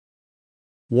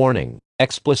Warning,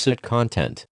 explicit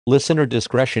content. Listener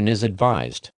discretion is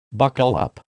advised. Buckle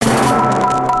up.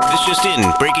 This just in,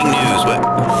 breaking news. What?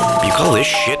 You call this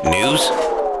shit news?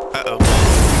 Uh-oh.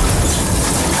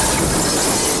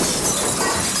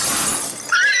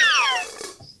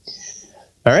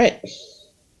 All right.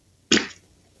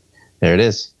 There it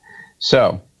is.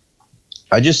 So,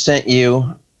 I just sent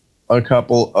you a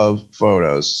couple of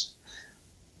photos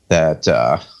that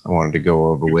I wanted to go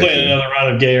over with you. Playing another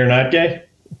round of gay or not gay?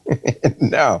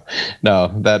 No,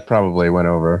 that probably went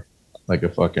over like a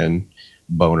fucking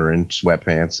boner in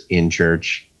sweatpants in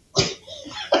church.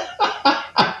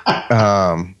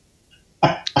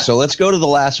 So let's go to the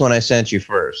last one I sent you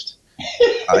first.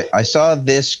 I saw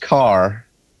this car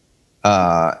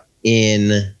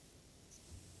in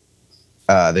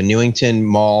the Newington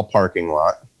Mall parking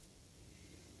lot.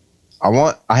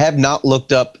 I have not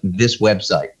looked up this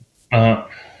website. I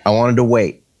wanted to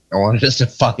wait. I wanted us to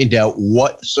find out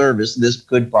what service this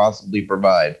could possibly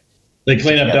provide. They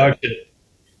clean up dog shit.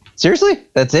 Seriously?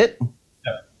 That's it?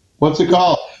 Yeah. What's it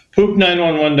called?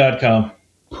 Poop911.com.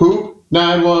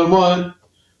 Poop911.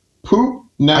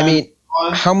 Poop911. I mean,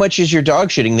 how much is your dog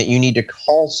shitting that you need to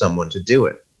call someone to do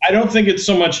it? I don't think it's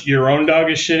so much your own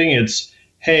dog is shitting. It's,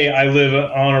 hey, I live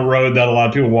on a road that a lot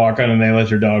of people walk on and they let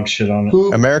their dog shit on it.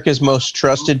 Poop. America's most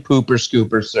trusted pooper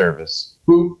scooper service.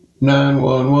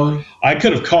 Poop911. I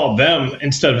could have called them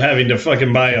instead of having to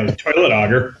fucking buy a toilet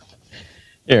auger.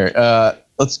 Here,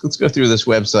 let's go through this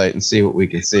website and see what we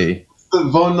can see. The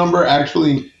phone number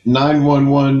actually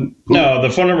 911. No, the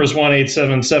phone number is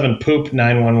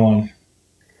 1-877-POOP-911.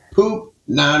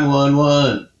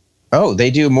 Poop911. Oh, they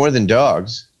do more than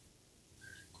dogs.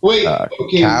 Wait,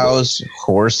 okay. Cows,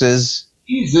 horses.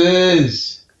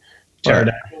 Jesus.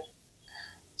 Pterodactyl.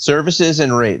 Services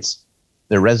and rates.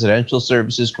 They're residential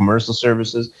services, commercial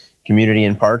services, community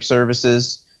and park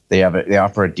services. They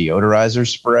offer a deodorizer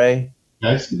spray.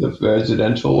 Can I see the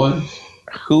residential one?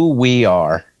 Who we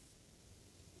are.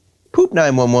 Poop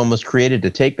 911 was created to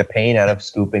take the pain out of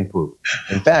scooping poop.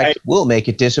 In fact, we'll make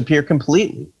it disappear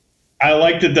completely. I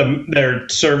like that their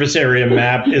service area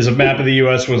map is a map of the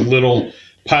U.S. with little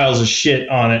piles of shit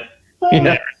on it. And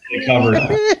everything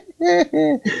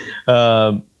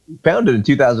covered. Founded in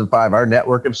 2005, our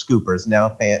network of scoopers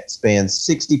now spans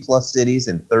 60-plus cities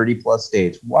and 30-plus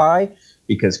states. Why?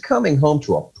 Because coming home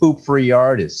to a poop-free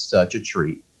yard is such a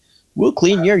treat. We'll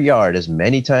clean your yard as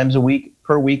many times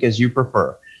per week as you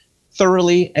prefer,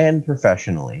 thoroughly and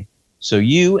professionally, so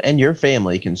you and your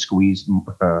family can squeeze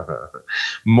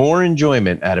more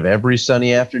enjoyment out of every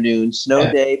sunny afternoon, snow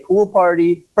day, pool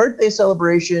party, birthday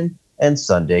celebration, and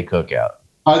Sunday cookout.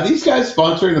 Are these guys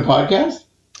sponsoring the podcast?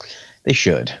 They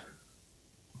should.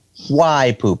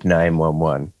 Why Poop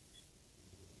 911?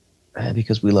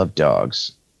 Because we love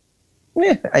dogs.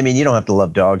 I mean, you don't have to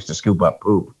love dogs to scoop up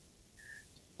poop.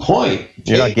 Point.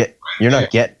 You're not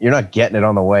getting it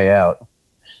on the way out.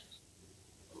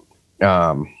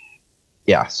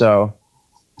 Yeah. So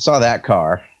saw that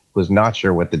car. Was not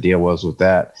sure what the deal was with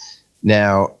that.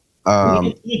 Now,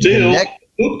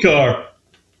 poop car.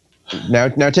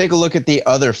 Now take a look at the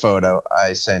other photo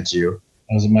I sent you.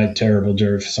 That was my terrible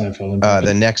Jerry Seinfeld.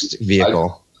 The next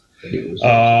vehicle.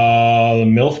 The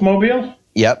MILF Mobile?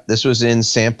 Yep, this was in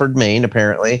Sanford, Maine,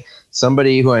 apparently.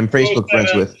 Somebody who I'm Facebook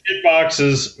friends with. Shit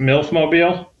boxes MILF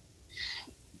Mobile.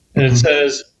 And it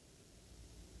says,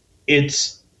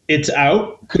 it's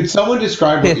out. Could someone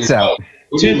describe what it's out?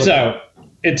 It's out.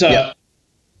 It's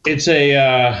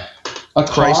a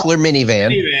Chrysler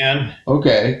minivan.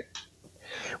 Okay.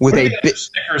 With what a bit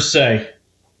stickers say?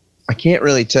 I can't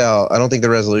really tell. I don't think the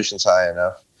resolution's high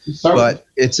enough. But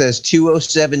it says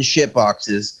 207 shit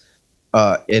boxes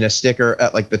in a sticker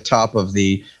at like the top of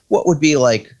the what would be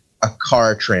like a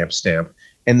car tramp stamp,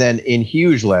 and then in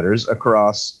huge letters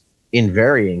across in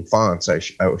varying fonts. I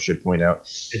should point out.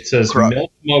 It says MILF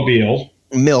Mobile.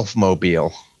 MILF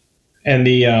Mobile. And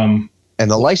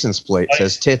the license plate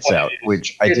says tits out,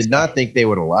 which I did not think they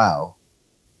would allow.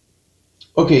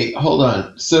 Okay, hold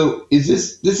on. So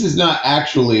this is not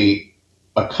actually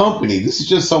a company. This is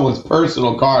just someone's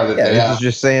personal car that they have. This is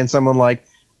just saying someone like,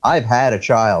 I've had a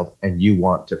child and you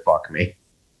want to fuck me.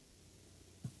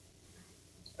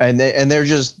 And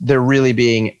they're really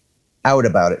being out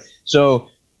about it. So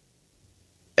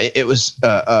it was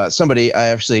somebody I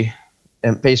actually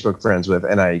am Facebook friends with,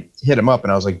 and I hit him up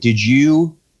and I was like, did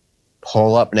you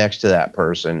pull up next to that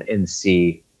person and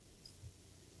see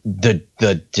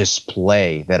the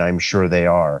display that I'm sure they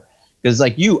are? Because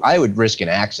like I would risk an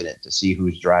accident to see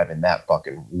who's driving that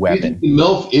fucking weapon. The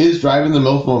MILF is driving the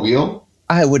MILF Mobile?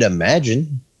 I would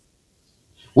imagine.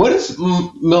 What does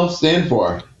MILF stand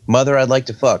for? Mother I'd like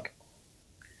to fuck.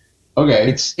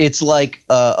 Okay. It's like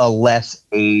a less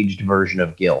aged version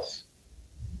of GILF.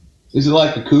 Is it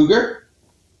like a cougar?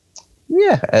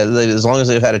 Yeah, as long as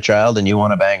they've had a child and you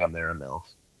want to bang them, they're a MILF.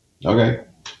 Okay.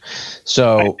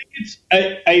 So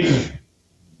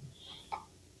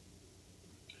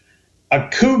a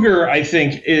cougar, I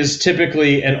think, is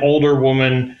typically an older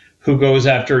woman who goes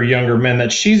after younger men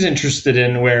that she's interested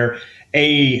in, where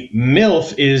a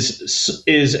MILF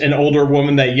is an older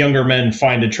woman that younger men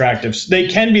find attractive. They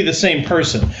can be the same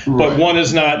person, but one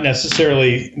is not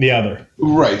necessarily the other.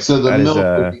 Right. So the milk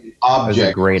would be the object.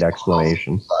 That's a great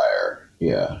explanation. Desire.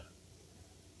 Yeah.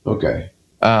 Okay.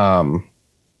 Um,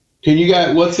 Can you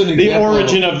guys? What's an example? The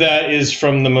origin of that is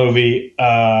from the movie.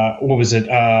 What was it?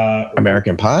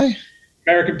 American Pie?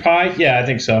 American Pie? Yeah, I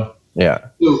think so. Yeah.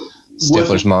 So,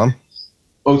 Stifler's mom?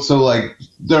 Oh, so like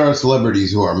there are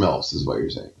celebrities who are MILFs, is what you're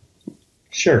saying?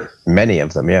 Sure. Many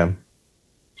of them, yeah.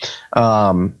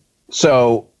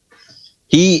 So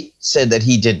he said that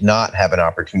he did not have an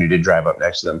opportunity to drive up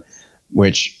next to them,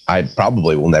 which I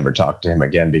probably will never talk to him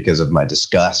again because of my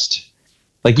disgust.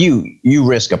 Like you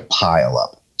risk a pile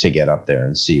up to get up there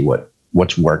and see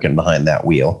what's working behind that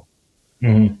wheel.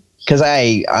 Because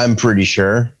I'm pretty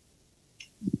sure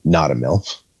not a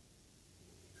MILF.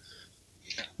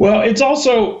 Well, it's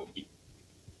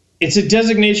a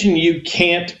designation you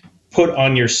can't put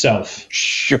on yourself.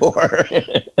 Sure.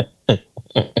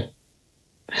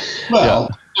 Well,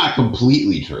 not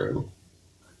completely true.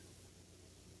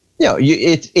 No,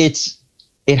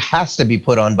 it has to be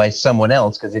put on by someone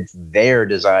else because it's their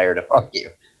desire to fuck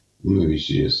you. Maybe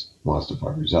she just wants to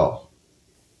fuck herself.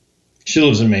 She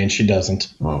lives in Maine. She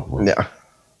doesn't. Oh, well. Yeah.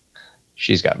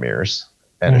 She's got mirrors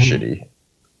and a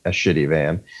shitty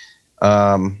van.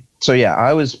 So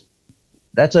yeah,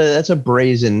 that's a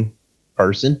brazen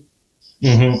person.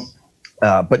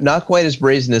 But not quite as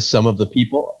brazen as some of the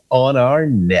people on our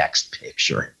next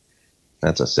picture.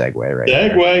 That's a segue right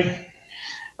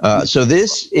there. So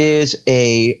this is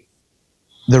the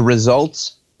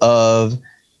results of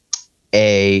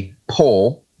a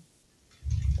poll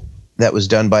that was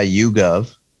done by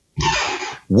YouGov.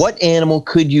 What animal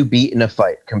could you beat in a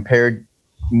fight compared?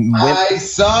 I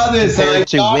saw this. Compared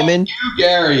to women, you,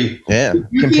 Gary. Yeah,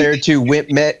 compared to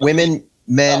women,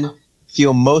 men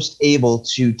feel most able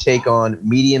to take on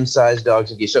medium-sized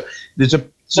dogs and geese.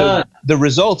 So the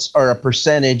results are a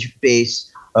percentage base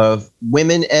of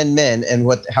women and men and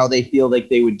how they feel like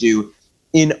they would do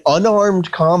in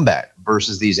unarmed combat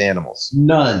versus these animals.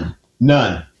 None.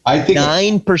 I think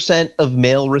 9% of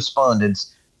male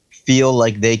respondents feel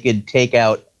like they could take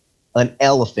out an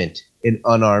elephant in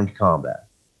unarmed combat.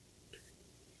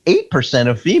 8%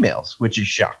 of females, which is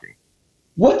shocking.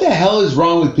 What the hell is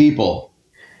wrong with people?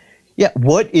 Yeah,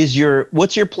 what's your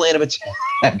plan of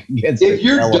attack against if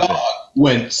your elephant? dog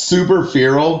went super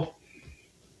feral,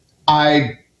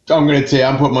 I'm going to say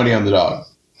I'm putting money on the dog.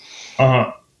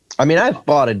 I mean, I've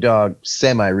bought a dog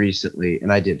semi-recently,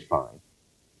 and I did fine.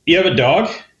 You have a dog?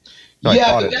 No,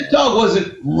 yeah, but that dog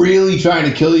wasn't really trying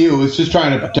to kill you. It was just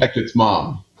trying to protect its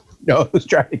mom. No, it was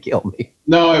trying to kill me.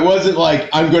 No, it wasn't like,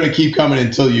 I'm going to keep coming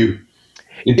until you...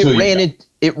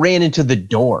 It ran into the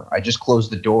door. I just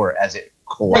closed the door as it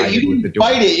collided with the door.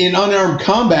 You didn't fight it in unarmed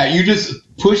combat. You just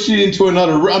pushed it into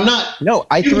another room. I'm not... No,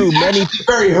 I threw many...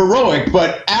 very heroic,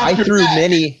 but after put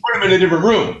him in a different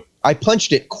room. I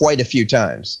punched it quite a few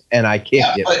times, and I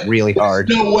kicked it really hard.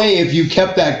 There's no way if you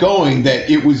kept that going that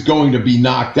it was going to be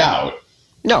knocked out.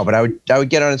 No, but I would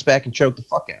get on its back and choke the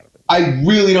fuck out of it. I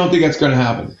really don't think that's going to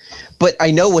happen. But I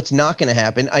know what's not going to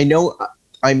happen. I know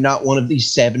I'm not one of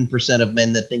these 7% of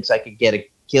men that thinks I could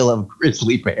kill a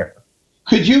grizzly bear.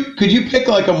 Could you pick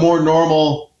like a more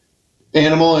normal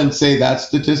animal and say that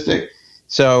statistic?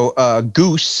 So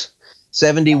goose,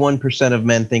 71% of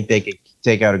men think they could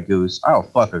take out a goose. I'll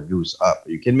fuck a goose up.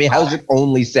 Are you kidding me? How's it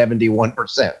only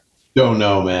 71%? Don't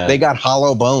know, man. They got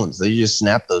hollow bones. They just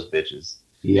snap those bitches.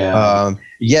 Yeah.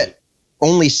 Yet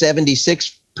only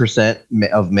 76%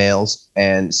 of males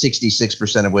and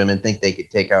 66% of women think they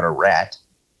could take out a rat.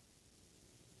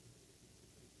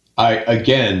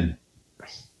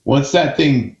 Once that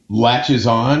thing latches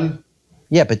on.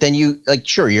 Yeah, but then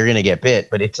sure, you're going to get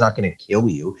bit, but it's not going to kill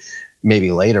you.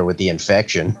 Maybe later with the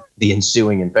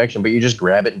ensuing infection, but you just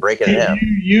grab it and break it in half. You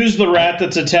use the rat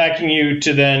that's attacking you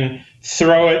to then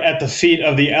throw it at the feet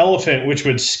of the elephant, which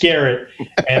would scare it,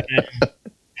 and then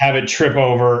have it trip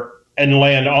over and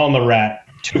land on the rat.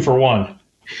 2 for 1.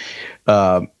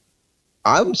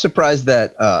 I'm surprised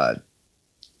that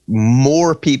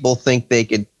more people think they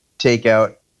could take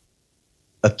out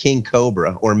a king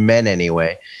cobra, or men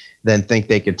anyway, than think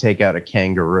they could take out a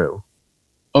kangaroo.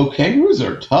 Oh, kangaroos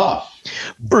are tough.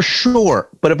 For sure.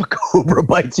 But if a cobra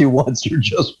bites you once, you're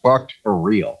just fucked for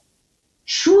real.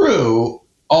 True.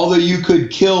 Although you could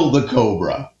kill the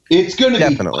cobra. It's going to be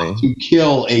Definitely. tough to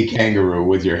kill a kangaroo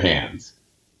with your hands.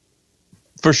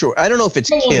 For sure. I don't know if it's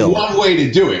There's only kill. one way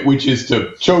to do it, which is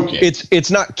to choke it.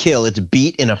 It's not kill. It's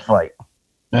beat in a fight.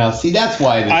 Now, see, that's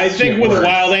why this I think shit with a works.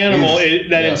 wild animal, that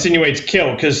Yeah. insinuates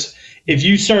kill. Because if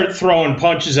you start throwing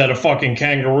punches at a fucking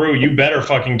kangaroo, you better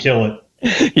fucking kill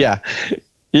it. Yeah.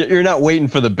 You're not waiting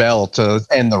for the bell to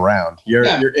end the round. You're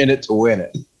in it to win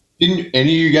it. Didn't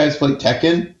any of you guys play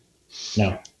Tekken?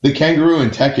 No. The kangaroo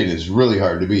in Tekken is really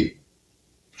hard to beat.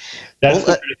 That's Well,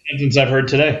 the first sentence I've heard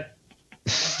today.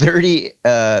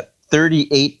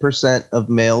 38% of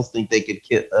males think they could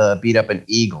beat up an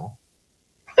eagle.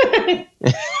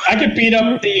 I could beat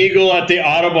up the eagle at the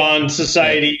Audubon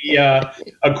Society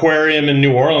aquarium in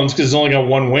New Orleans because it's only got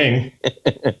one wing.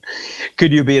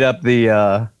 Could you beat up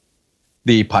the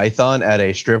python at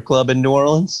a strip club in New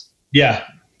Orleans? Yeah.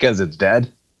 Because it's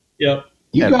dead. Yep.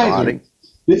 You And guys, rotting.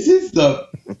 this is the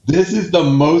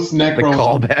most The necro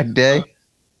callback day.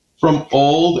 from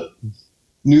old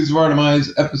News of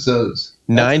Artemis episodes.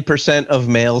 9% of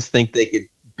males think they could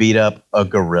beat up a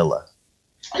gorilla.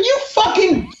 Are you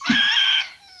fucking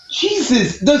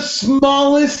Jesus? The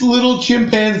smallest little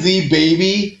chimpanzee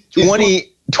baby. is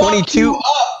 22 fuck you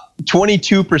up.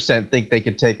 22% think they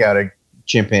could take out a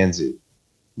chimpanzee.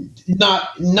 Not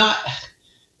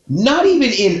even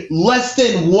in less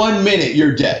than 1 minute,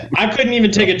 you're dead. I couldn't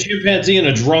even take a chimpanzee in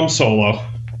a drum solo.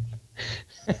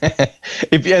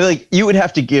 If you would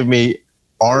have to give me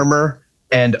armor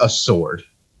and a sword.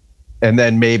 And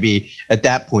then maybe at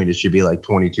that point it should be like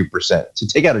 22%. To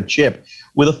take out a chip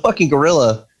with a fucking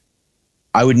gorilla,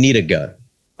 I would need a gun,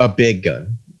 a big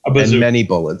gun, A and bazooka. many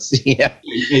bullets. Yeah.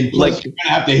 And plus, you're gonna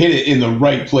have to hit it in the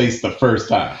right place the first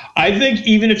time. I think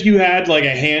even if you had like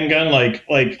a handgun, like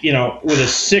with a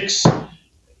six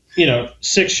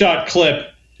shot clip,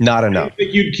 Not I enough.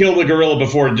 think you'd kill the gorilla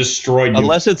before it destroyed you.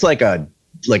 Unless it's like a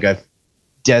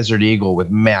desert eagle with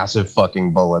massive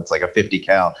fucking bullets, like a 50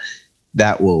 cal.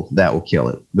 That will kill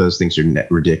it. Those things are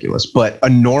ridiculous. But a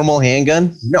normal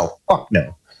handgun? No, fuck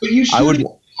no. But you shoot I would- an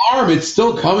arm, it's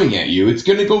still coming at you. It's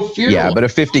gonna go fearless. Yeah, but a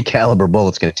 50 caliber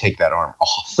bullet's going to take that arm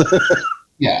off.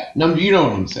 Yeah, no, you know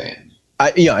what I'm saying.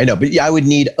 I know, but yeah, I would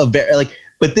need a very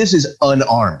but this is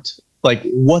unarmed. Like,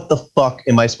 what the fuck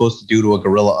am I supposed to do to a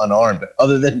gorilla unarmed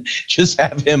other than just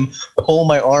have him pull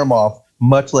my arm off,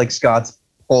 much like Scott's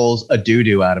pulls a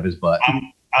doo-doo out of his butt?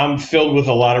 I'm filled with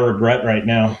a lot of regret right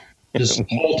now. This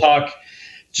whole talk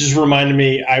just reminded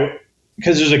me,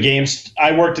 because there's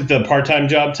I worked at the part-time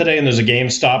job today, and there's a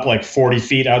GameStop like 40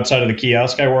 feet outside of the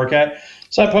kiosk I work at.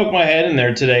 So I poked my head in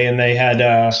there today, and they had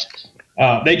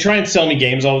they try and sell me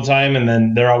games all the time, and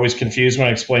then they're always confused when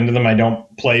I explain to them I don't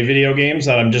play video games,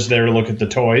 that I'm just there to look at the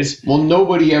toys. Well,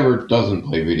 nobody ever doesn't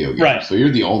play video games, Right. so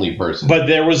you're the only person. But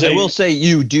there was I will say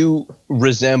you do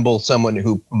resemble someone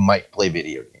who might play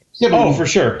video games. Yeah, but oh, for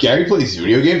sure. Gary plays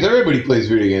video games. Everybody plays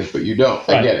video games, but you don't.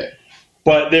 I Right. get it.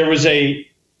 But there was a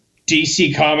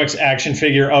DC Comics action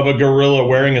figure of a gorilla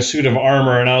wearing a suit of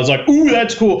armor, and I was like, ooh,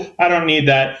 that's cool. I don't need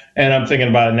that. And I'm thinking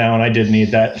about it now, and I did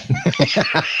need that.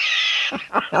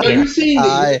 Are you seeing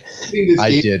I this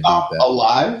I GameStop did need that.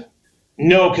 alive?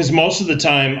 No, because most of the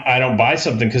time I don't buy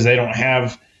something because they don't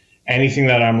have anything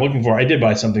that I'm looking for. I did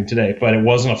buy something today, but it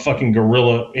wasn't a fucking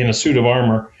gorilla in a suit of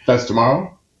armor. That's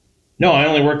tomorrow? No, I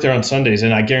only work there on Sundays,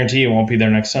 and I guarantee it won't be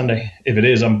there next Sunday. If it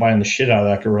is, I'm buying the shit out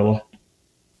of that gorilla.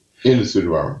 In a suit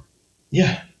of armor.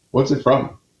 Yeah. What's it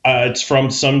from? It's from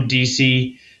some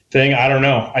DC thing. I don't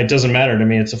know. It doesn't matter to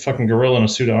me. It's a fucking gorilla in a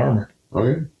suit of armor.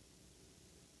 Okay.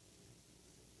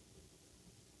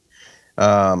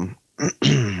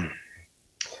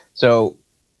 So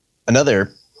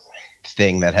another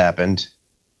thing that happened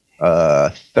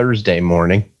Thursday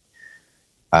morning,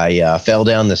 I fell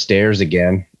down the stairs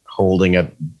again holding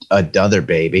another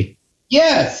baby.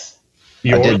 Yes.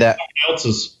 Yours I did that. or someone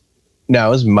else's? No, it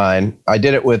was mine. I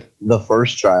did it with the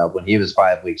first child when he was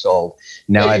 5 weeks old.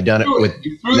 Now Hey, I've done it you threw with.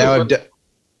 You threw Now the I've done.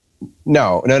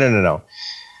 No.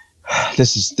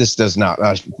 This does not.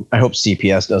 I hope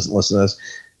CPS doesn't listen to this.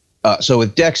 So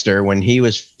with Dexter, when he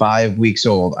was 5 weeks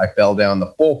old, I fell down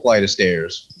the full flight of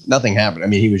stairs. Nothing happened. I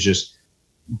mean, he was just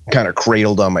kind of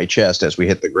cradled on my chest as we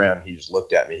hit the ground. He just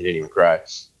looked at me. He didn't even cry.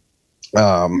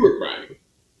 You were crying.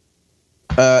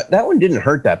 That one didn't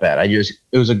hurt that bad.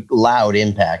 It was a loud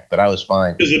impact, but I was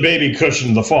fine. Because the baby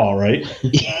cushioned the fall, right?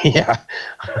 Yeah.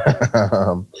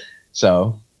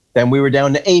 So then we were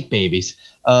down to 8 babies.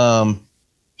 So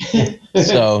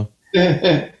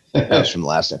that was from the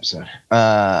last episode.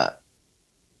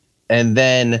 And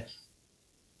then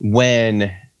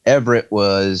when Everett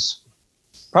was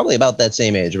probably about that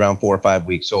same age, around 4 or 5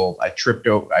 weeks old, I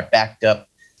backed up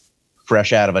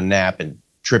fresh out of a nap and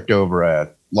tripped over a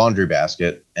laundry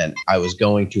basket, and I was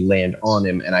going to land on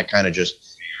him, and I kind of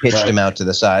just pitched him out to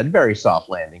the side. Very soft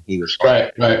landing. He was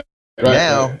fine. Right.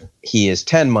 Now he is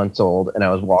 10 months old, and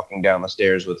I was walking down the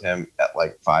stairs with him at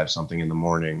like 5 something in the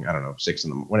morning. I don't know, 6 in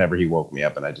the whenever he woke me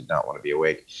up, and I did not want to be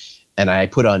awake. And I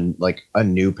put on like a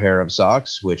new pair of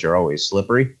socks, which are always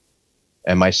slippery,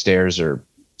 and my stairs are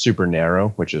super narrow,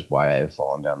 which is why I have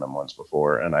fallen down them once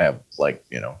before. And I have like,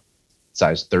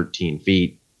 size 13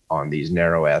 feet on these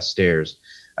narrow ass stairs.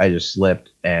 I just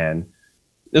slipped, and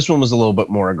this one was a little bit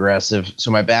more aggressive. So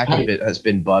my back has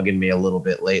been bugging me a little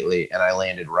bit lately, and I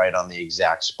landed right on the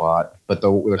exact spot. But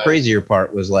the crazier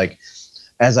part was like,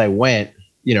 as I went,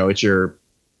 it's your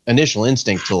initial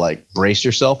instinct to like brace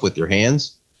yourself with your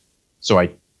hands. So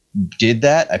I did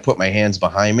that. I put my hands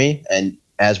behind me, and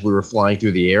as we were flying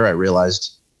through the air, I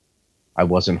realized I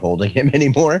wasn't holding him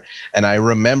anymore. And I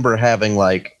remember having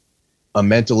like a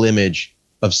mental image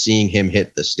of seeing him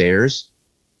hit the stairs.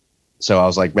 So I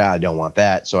was like, I don't want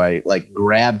that. So I like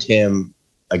grabbed him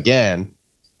again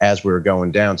as we were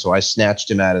going down. So I snatched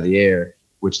him out of the air,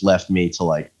 which left me to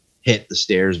like hit the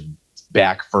stairs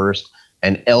back first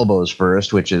and elbows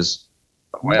first, which is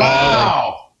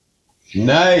wow.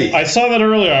 Nice. I saw that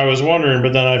earlier. I was wondering,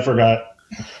 but then I forgot.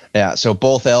 Yeah, so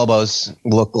both elbows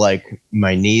look like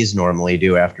my knees normally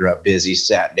do after a busy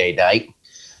Saturday night.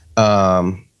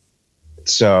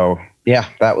 So yeah,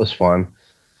 that was fun.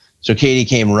 So Katie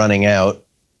came running out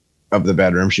of the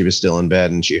bedroom. She was still in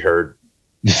bed, and she heard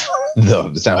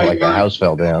the sound like the house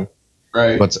fell down.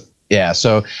 Right. But yeah,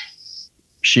 so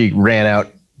she ran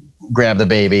out, grabbed the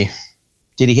baby.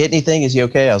 Did he hit anything? Is he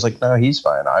okay? I was like, no, he's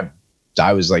fine.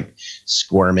 I was like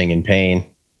squirming in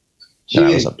pain. She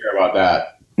didn't care about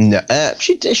that. No,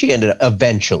 she ended up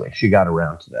eventually. She got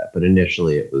around to that, but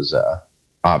initially it was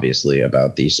obviously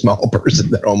about the small person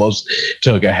that almost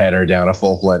took a header down a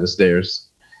full flight of stairs.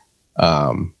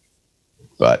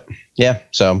 But yeah,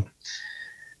 so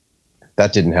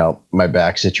that didn't help my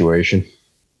back situation.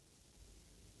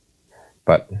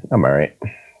 But I'm all right.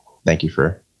 Thank you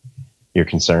for your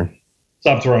concern.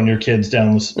 Stop throwing your kids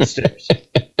down the stairs.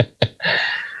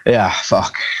 Yeah,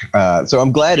 fuck. So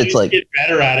I'm glad it's like get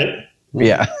better at it.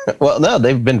 Yeah. Well, no,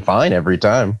 they've been fine every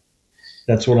time.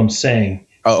 That's what I'm saying.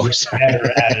 Oh, get sorry.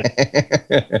 Better at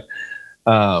it.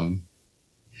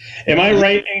 Am I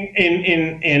right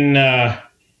in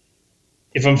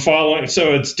if I'm following?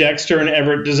 So it's Dexter and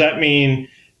Everett. Does that mean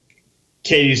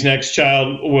Katie's next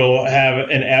child will have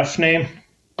an F name?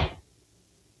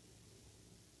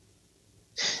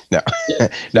 No, no,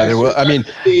 there will. I mean,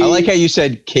 I like how you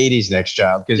said Katie's next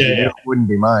child because it wouldn't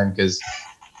be mine because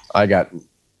I got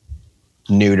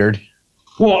neutered.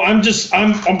 Well, I'm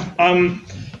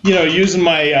using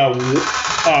my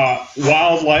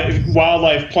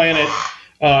wildlife planet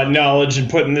knowledge and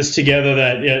putting this together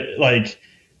that like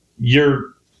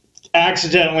you're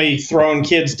accidentally throwing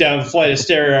kids down the flight of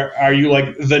stairs. Are you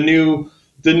like the new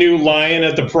lion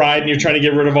at the Pride and you're trying to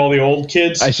get rid of all the old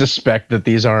kids? I suspect that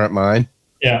these aren't mine.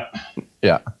 Yeah.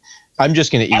 I'm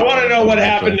just gonna eat. I want to know what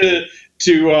happened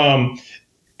to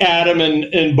Adam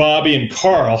and Bobby and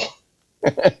Carl.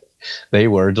 They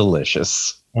were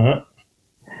delicious. Uh-huh.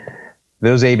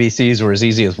 Those ABCs were as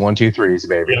easy as 1, 2, 3s,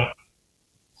 baby. Yeah.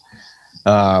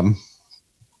 All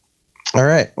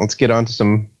right, let's get on to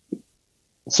some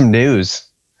news,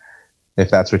 if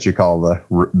that's what you call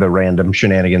the random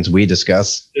shenanigans we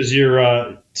discuss. Is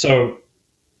so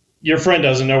your friend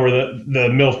doesn't know where the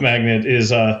MILF magnet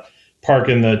is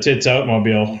parking the Tits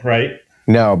Outmobile, right?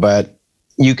 No, but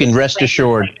you can rest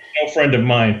assured. No friend of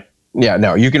mine. Yeah,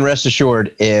 no, you can rest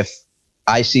assured if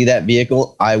I see that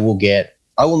vehicle, I will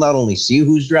not only see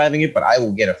who's driving it, but I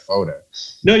will get a photo.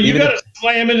 No, you got to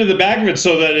slam into the back of it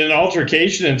so that an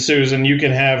altercation ensues and you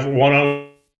can have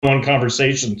one-on-one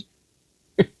conversations.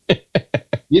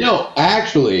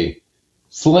 Actually,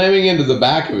 slamming into the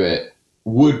back of it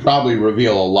would probably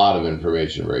reveal a lot of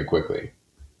information very quickly.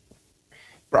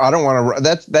 I don't want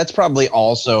to. That's probably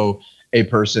also a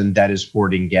person that is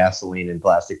hoarding gasoline in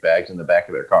plastic bags in the back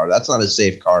of their car. That's not a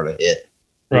safe car to hit.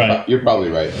 Right. You're probably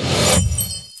right.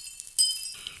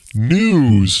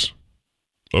 News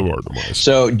of our demise.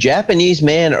 So, Japanese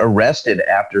man arrested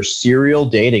after serial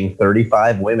dating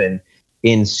 35 women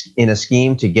in a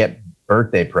scheme to get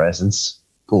birthday presents,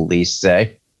 police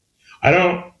say.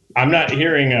 I'm not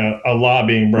hearing a law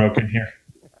being broken here.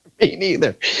 Me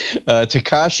neither.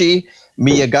 Takashi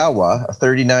Miyagawa, a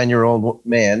 39-year-old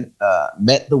man,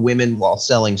 met the women while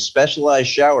selling specialized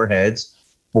shower heads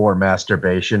for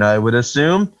masturbation, I would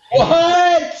assume.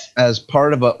 What? as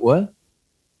part of a what?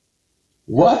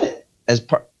 What? As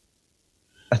part.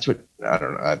 That's what I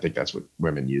don't know. I think that's what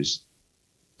women use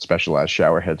specialized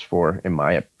shower heads for, in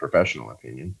my professional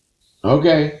opinion.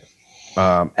 Okay.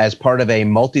 As part of a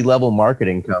multi-level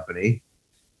marketing company,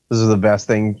 this is the best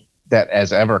thing that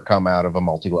has ever come out of a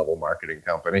multi-level marketing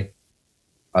company,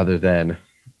 other than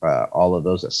all of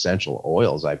those essential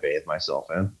oils I bathe myself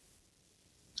in.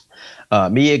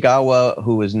 Miyagawa,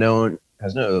 who is known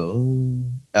as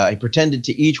he pretended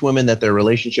to each woman that their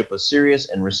relationship was serious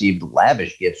and received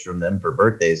lavish gifts from them for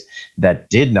birthdays that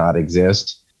did not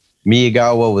exist.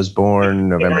 Miyagawa was born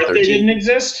November 13th. They didn't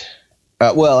exist?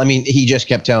 Well, I mean, he just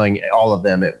kept telling all of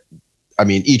them.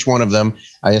 Each one of them,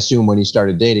 I assume when he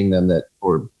started dating them that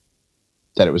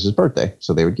it was his birthday,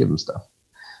 so they would give him stuff.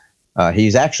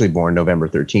 He's actually born November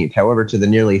 13th. However, to the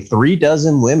nearly 3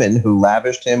 dozen women who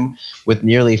lavished him with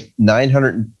nearly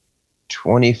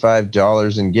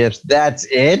 $925 in gifts, that's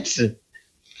it?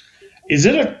 Is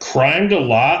it a crime to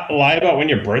lie about when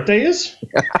your birthday is?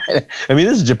 I mean,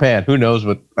 this is Japan. Who knows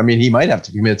what? I mean, he might have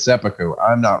to commit seppuku.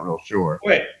 I'm not real sure.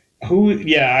 Wait, who?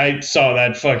 Yeah, I saw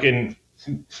that fucking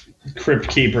crypt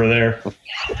keeper there.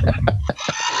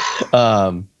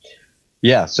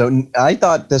 Yeah, so I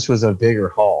thought this was a bigger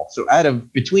haul. So out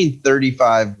of between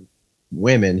 35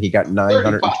 women, he got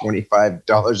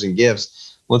 $925 in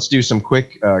gifts. Let's do some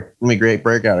quick, let me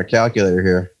break out a calculator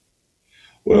here.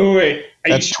 Wait.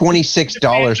 That's $26. I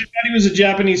thought he was a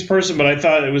Japanese person, but I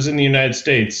thought it was in the United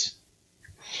States.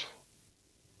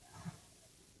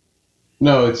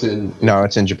 No, it's in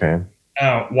Japan.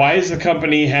 Oh, why does the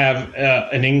company have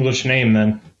an English name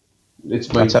then? It's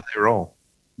That's how they roll.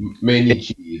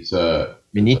 Mainichi. It's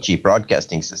Minichi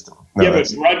Broadcasting System. But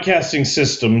Broadcasting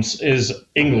Systems is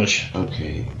English.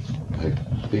 Okay. I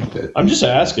think that. I'm just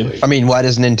asking. I mean, why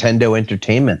does Nintendo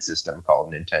Entertainment System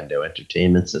called Nintendo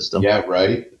Entertainment System? Yeah,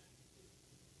 right.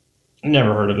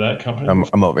 Never heard of that company.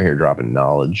 I'm over here dropping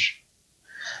knowledge.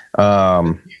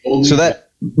 So that,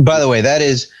 by the way, that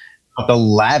is the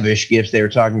lavish gifts they were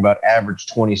talking about. Average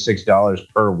 $26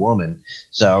 per woman.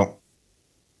 So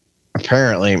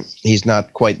apparently, he's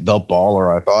not quite the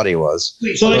baller I thought he was.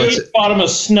 So they each bought him a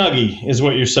Snuggie, is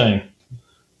what you're saying?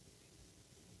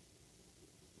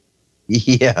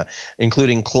 Yeah,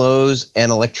 including clothes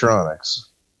and electronics.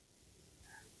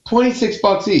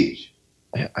 $26 each.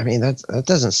 I mean, that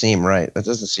doesn't seem right. That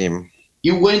doesn't seem.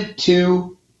 You went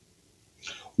to.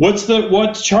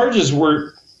 What charges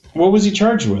were? What was he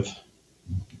charged with?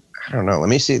 I don't know. Let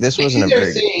me see. This wasn't a They're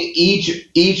big. saying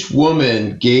each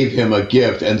woman gave him a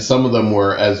gift, and some of them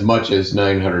were as much as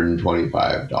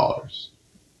 $925.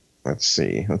 Let's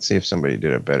see. Let's see if somebody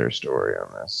did a better story on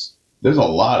this. There's a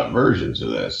lot of versions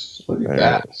of this. Look at There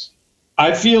that. it is.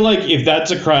 I feel like if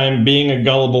that's a crime, being a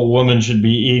gullible woman should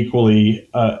be equally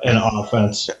an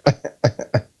offense.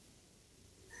 Let's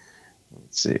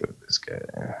see what this guy.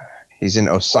 He's in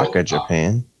Osaka,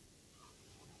 Japan.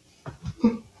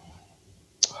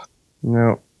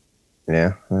 No.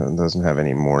 Yeah, that doesn't have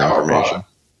any more information.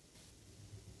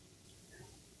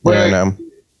 No.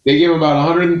 They gave him about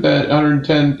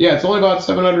 110. Yeah, it's only about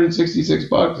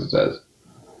 $766. It says.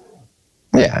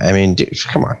 Yeah, I mean, dude,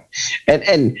 come on.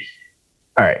 And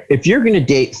all right, if you're going to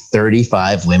date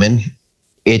 35 women,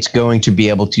 it's going to be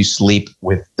able to sleep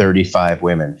with 35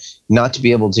 women, not to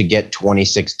be able to get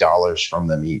 $26 from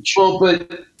them each. Well, but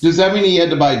does that mean he had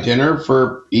to buy dinner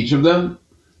for each of them?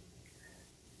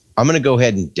 I'm going to go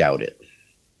ahead and doubt it.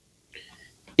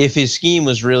 If his scheme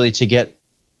was really to get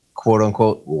quote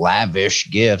unquote lavish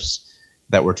gifts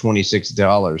that were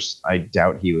 $26, I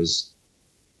doubt he was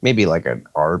maybe like an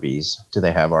Arby's. Do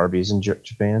they have Arby's in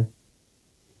Japan?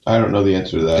 I don't know the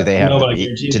answer to that. Do they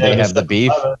have the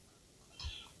beef?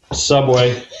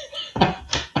 Subway.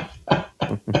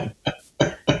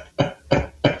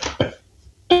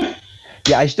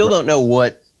 Yeah, I still don't know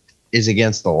what is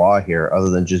against the law here other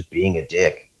than just being a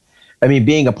dick. I mean,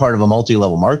 being a part of a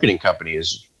multi-level marketing company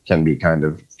can be kind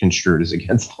of construed as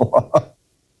against the law.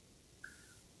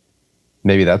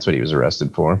 Maybe that's what he was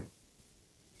arrested for.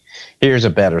 Here's a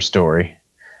better story.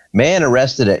 Man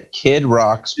arrested at Kid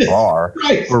Rock's bar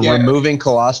for removing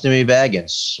colostomy bag and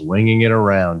swinging it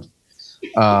around.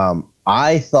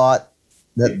 I thought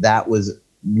that was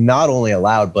not only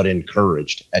allowed but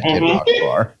encouraged at Kid Rock's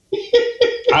bar.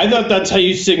 I thought that's how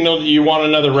you signaled you want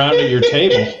another round at your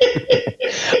table.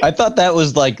 I thought that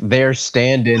was like their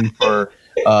stand-in for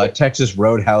Texas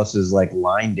Roadhouse's like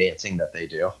line dancing that they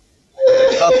do.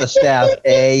 I thought the staff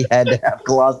A had to have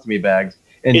colostomy bags.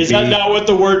 And Is that not what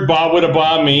the word "ba with a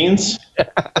ba" means?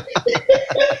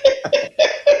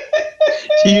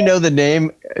 Do you know the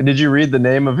name? Did you read the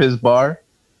name of his bar?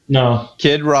 No.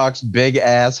 Kid Rock's big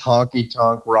ass honky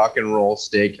tonk rock and roll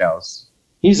steakhouse.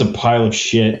 He's a pile of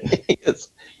shit. It's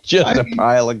just a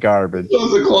pile of garbage. It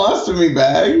was a colostomy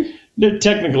bag.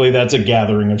 Technically, that's a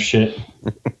gathering of shit.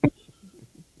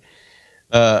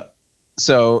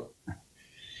 So.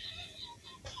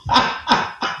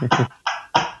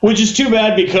 Which is too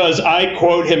bad because I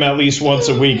quote him at least once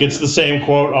a week. It's the same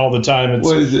quote all the time. It's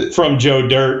What is it? from Joe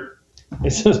Dirt.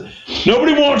 It says,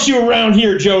 "Nobody wants you around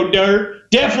here, Joe Dirt.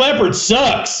 Def Leppard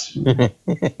sucks." Because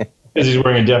he's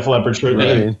wearing a Def Leppard shirt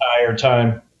the entire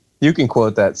time. You can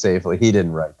quote that safely. He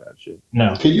didn't write that shit.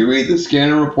 No. Can you read the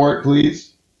scanner report,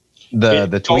 please? The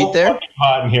It's tweet so there? fucking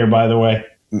hot in here, by the way.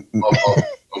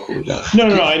 Cool down. No,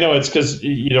 I know it's because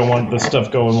you don't want the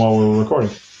stuff going while we're recording.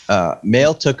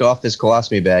 Male took off his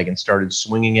colostomy bag and started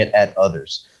swinging it at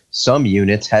others. Some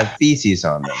units have feces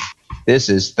on them. This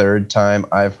is third time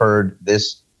I've heard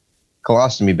this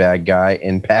colostomy bag guy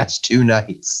in past 2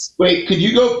 nights. Wait, could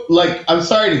you go, I'm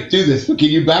sorry to do this, but can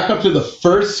you back up to the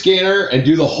first scanner and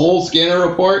do the whole scanner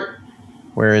report?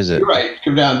 Where is it? You're right.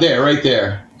 Come down there, right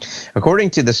there. According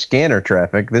to the scanner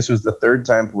traffic, this was the third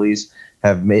time police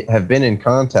have been in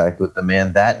contact with the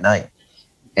man that night.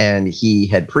 And he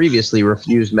had previously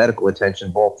refused medical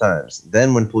attention both times.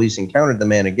 Then when police encountered the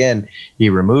man again, he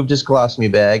removed his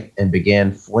colostomy bag and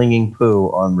began flinging poo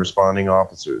on responding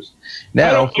officers. I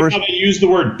Now, don't think how they use the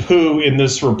word poo in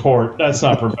this report. That's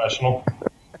not professional.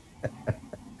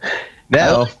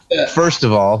 First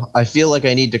of all, I feel like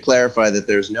I need to clarify that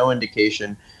there's no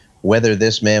indication whether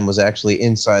this man was actually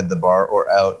inside the bar or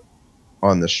out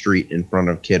on the street in front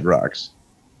of Kid Rock's.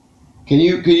 Can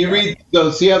you read,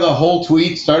 so see how the whole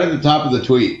tweet, start at the top of the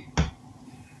tweet.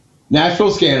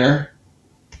 Nashville scanner.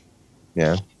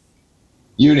 Yeah.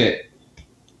 Unit.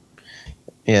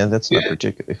 Yeah, that's not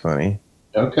particularly funny.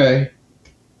 Okay.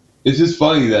 It's just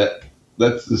funny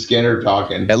that's the scanner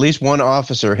talking. At least one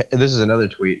officer, this is another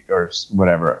tweet or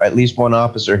whatever, at least one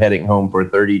officer heading home for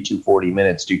 30 to 40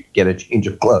 minutes to get a change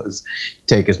of clothes.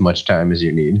 Take as much time as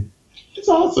you need. It's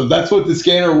awesome. That's what the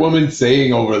scanner woman's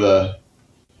saying over the...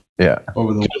 Yeah.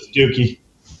 Over the... That's Dookie.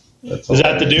 Is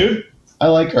that the dude? I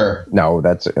like her. No,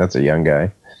 that's a young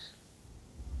guy.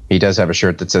 He does have a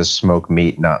shirt that says "Smoke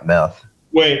meat, not meth."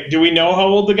 Wait, do we know how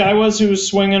old the guy was who was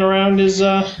swinging around his...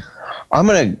 I'm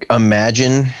going to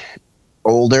imagine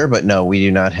older, but no, we do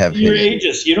not have Your his.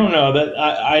 ages. You don't know that.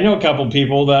 I know a couple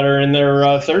people that are in their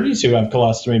 30s who have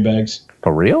colostomy bags.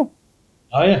 For real?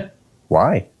 Oh, yeah.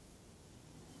 Why?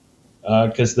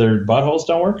 Because their buttholes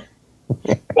don't work.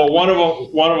 Well, one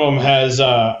of them has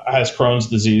Crohn's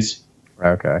disease.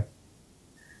 Okay.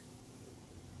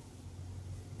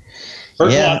 Her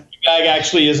Yeah. colostomy bag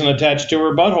actually isn't attached to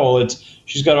her butthole.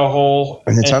 She's got a hole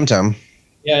And the tum-tum.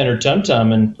 Yeah, in her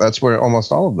tum-tum, and That's where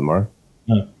almost all of them are.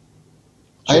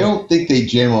 I don't think they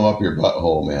jam them up your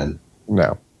butthole, man.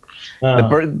 No.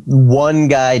 One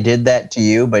guy did that to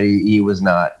you, but he was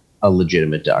not a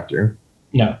legitimate doctor.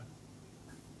 no,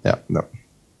 Yeah, no.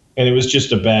 and it was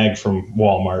just a bag from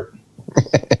Walmart.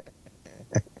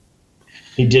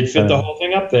 He did fit the whole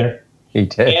thing up there, He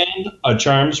did. and a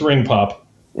Charms ring pop.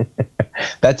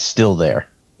 That's still there.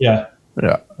 Yeah.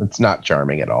 Yeah, it's not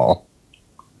charming at all.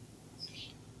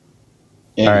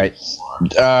 And All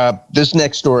right. This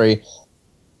next story,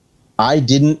 I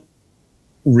didn't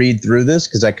read through this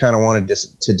because I kind of wanted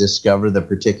to discover the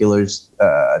particulars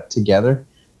together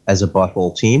as a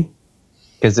butthole team,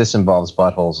 because this involves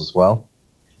buttholes as well.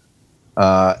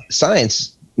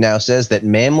 Science now says that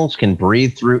mammals can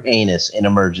breathe through anus in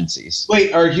emergencies.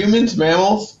 Wait, are humans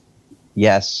mammals?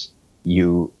 Yes,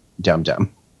 you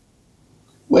dum-dum.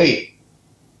 Wait.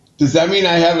 Does that mean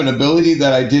I have an ability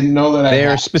that I didn't know that I They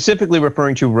are had? specifically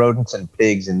referring to rodents and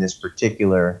pigs in this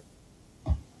particular.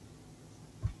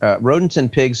 Rodents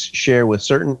and pigs share with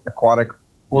certain aquatic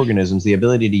organisms the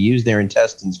ability to use their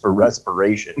intestines for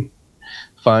respiration,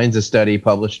 finds a study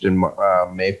published in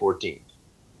May 14th.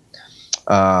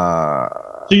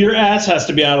 So your ass has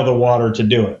to be out of the water to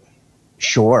do it.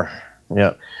 Sure.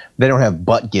 Yeah. They don't have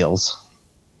butt gills.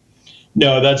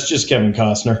 No, that's just Kevin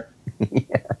Costner.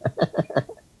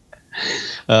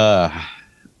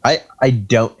 I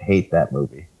don't hate that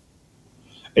movie.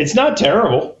 It's not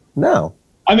terrible. No.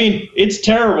 I mean, it's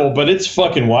terrible, but it's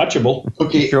fucking watchable.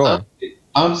 Okay, Sure.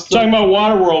 I'm still, Talking about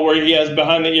Waterworld, where he has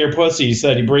behind the ear pussies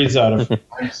that he breathes out of.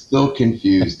 I'm still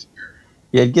confused.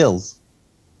 He had gills.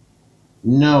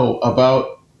 No,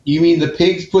 you mean the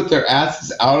pigs put their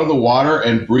asses out of the water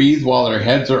and breathe while their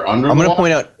heads are under I'm the going to water?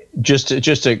 point out, just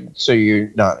to so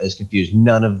you're not as confused,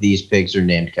 none of these pigs are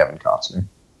named Kevin Costner.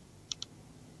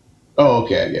 Oh,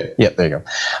 okay, I get it. Yep, there you go.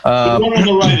 The one on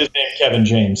the right is named Kevin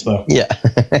James, though. Yeah.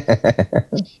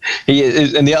 He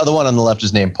is, and the other one on the left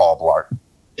is named Paul Blart.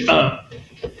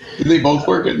 Do they both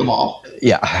work at the mall?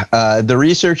 Yeah. The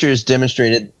researchers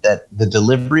demonstrated that the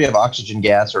delivery of oxygen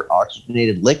gas or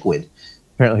oxygenated liquid,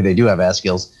 apparently they do have ass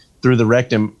skills, through the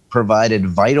rectum provided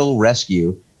vital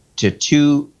rescue to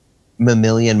 2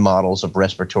 mammalian models of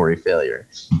respiratory failure.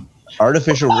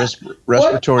 Artificial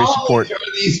respiratory what support. What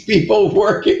are these people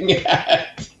working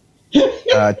at?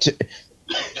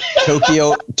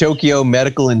 Tokyo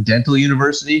Medical and Dental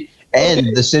University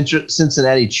and the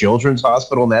Cincinnati Children's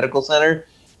Hospital Medical Center.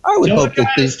 I would hope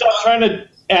that they stop trying to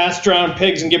ass drown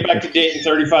pigs and get back to dating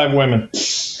 35 women.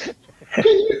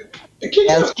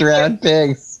 ass drown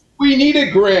pigs. We need a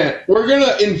grant. We're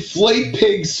gonna inflate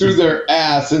pigs through their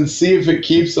ass and see if it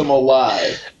keeps them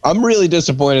alive. I'm really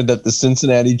disappointed that the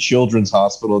Cincinnati Children's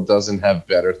Hospital doesn't have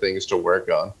better things to work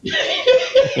on.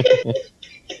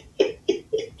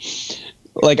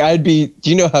 Like, do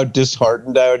you know how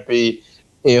disheartened I would be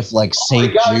if, like,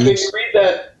 St. Jude's... Can Jude's... you read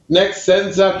that next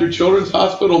sentence after Children's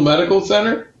Hospital Medical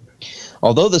Center?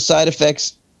 Although the side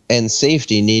effects and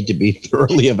safety need to be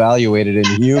thoroughly evaluated in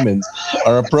humans,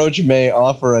 our approach may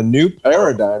offer a new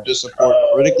paradigm to support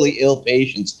critically ill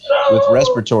patients with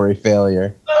respiratory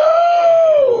failure.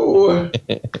 No!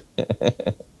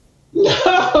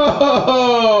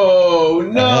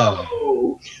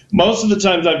 No! Most of the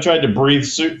times I've tried to breathe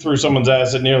through someone's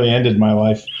ass, it nearly ended my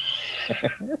life.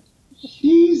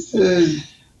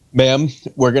 Jesus. Ma'am,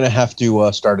 we're going to have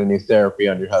to start a new therapy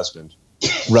on your husband.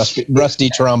 Rusty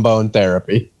trombone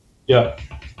therapy. Yeah.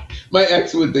 My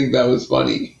ex would think that was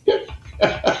funny.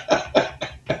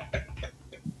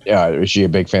 Yeah, is she a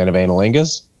big fan of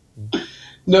analingus?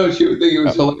 No, she would think it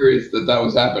was hilarious that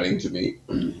was happening to me.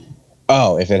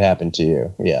 Oh, if it happened to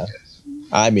you, yeah.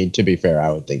 I mean, to be fair, I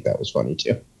would think that was funny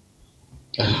too.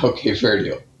 Okay, fair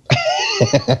deal.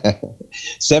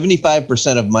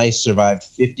 75% of mice survived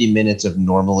 50 minutes of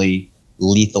normally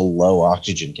lethal low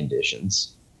oxygen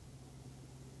conditions.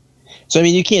 So, I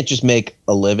mean, you can't just make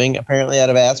a living, apparently, out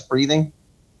of ass breathing.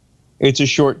 It's a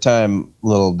short-time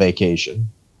little vacation.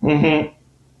 Mm-hmm.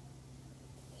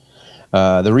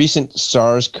 The recent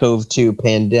SARS-CoV-2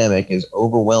 pandemic is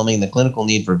overwhelming the clinical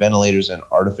need for ventilators and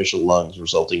artificial lungs,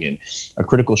 resulting in a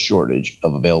critical shortage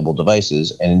of available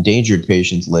devices and endangering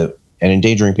patients'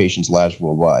 lives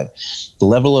worldwide. The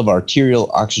level of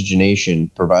arterial oxygenation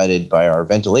provided by our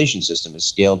ventilation system is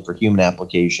scaled for human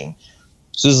application.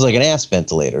 So this is like an ass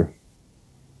ventilator.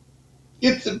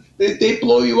 They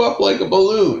blow you up like a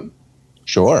balloon.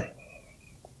 Sure.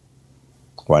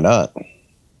 Why not?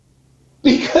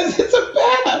 Because it's a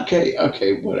bat.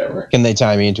 Okay, whatever. Can they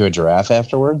tie me into a giraffe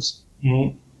afterwards?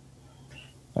 Mm-hmm.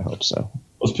 I hope so.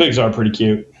 Those pigs are pretty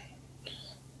cute.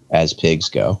 As pigs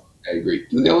go. I agree.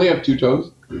 Do they only have 2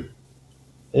 toes?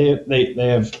 They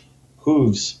have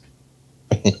hooves.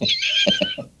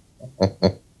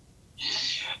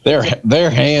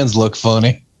 Their hands look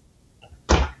funny.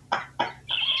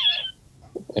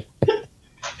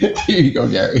 Here you go,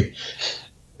 Gary.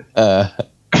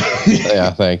 Yeah,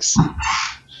 thanks.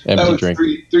 Empty That was drink.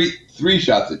 three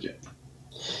shots of gin.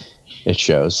 It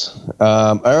shows.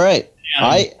 All right.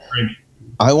 Yeah,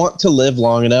 I want to live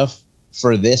long enough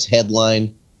for this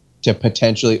headline to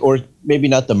potentially, or maybe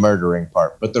not the murdering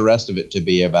part, but the rest of it to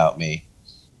be about me.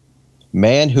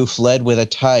 Man who fled with a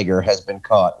tiger has been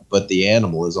caught, but the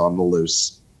animal is on the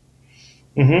loose.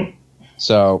 Mm-hmm.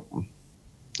 So...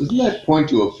 Doesn't that point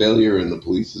to a failure in the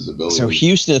police's ability? So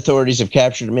Houston authorities have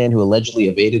captured a man who allegedly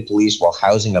evaded police while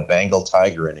housing a Bengal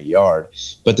tiger in a yard,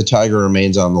 but the tiger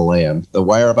remains on the lam. The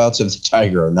whereabouts of the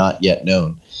tiger are not yet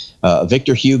known.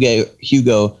 Victor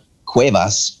Hugo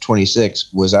Cuevas,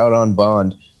 26, was out on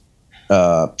bond.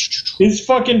 His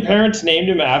fucking parents named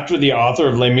him after the author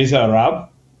of Les Miserables.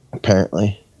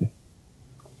 Apparently.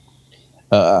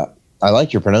 I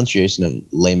like your pronunciation of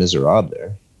Les Miserables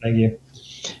there. Thank you.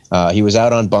 He was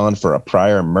out on bond for a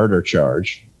prior murder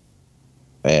charge.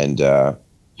 And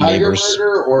tiger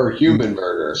murder or human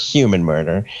murder? Human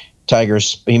murder.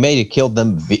 Tigers. He may have killed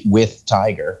them with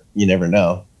tiger. You never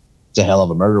know. It's a hell of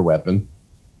a murder weapon.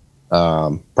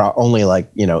 Only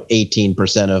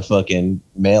 18% of fucking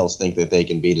males think that they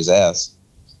can beat his ass.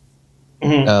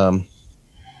 Mm-hmm.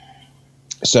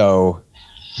 So,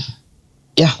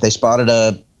 yeah, they spotted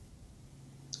a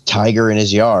tiger in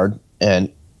his yard,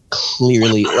 and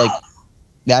clearly,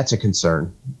 that's a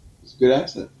concern. It's a good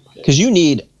accent. Because you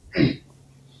need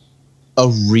a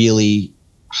really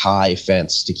high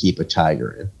fence to keep a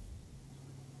tiger in.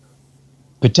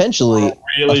 Potentially...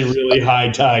 Really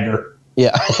high tiger.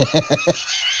 Yeah.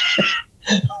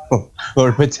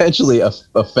 or potentially a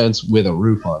fence with a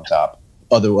roof on top,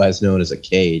 otherwise known as a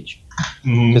cage.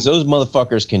 Because those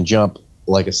motherfuckers can jump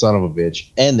like a son of a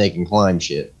bitch, and they can climb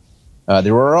shit.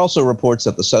 There were also reports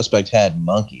that the suspect had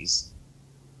monkeys.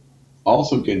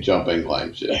 Also can jump and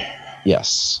climb shit.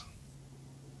 Yes.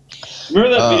 Remember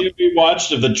that video we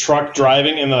watched of the truck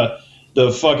driving and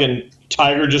the fucking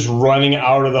tiger just running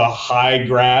out of the high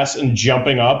grass and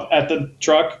jumping up at the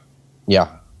truck?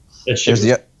 Yeah. That shit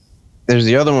There's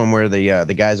the other one where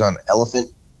the guy's on an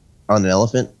elephant.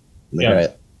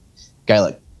 The guy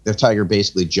like the tiger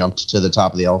basically jumped to the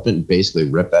top of the elephant and basically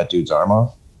ripped that dude's arm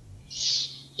off.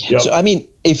 Yep. So I mean,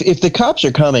 if the cops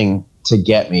are coming to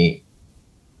get me,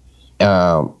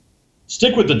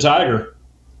 stick with the tiger.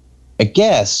 I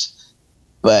guess,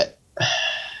 but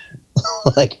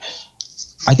like,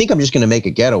 I think I'm just going to make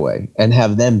a getaway and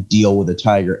have them deal with a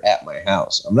tiger at my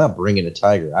house. I'm not bringing a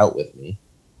tiger out with me.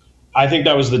 I think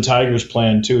that was the tiger's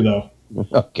plan too, though.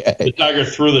 Okay. The tiger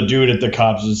threw the dude at the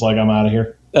cops. It's like, I'm out of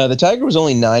here. The tiger was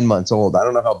only 9 months old. I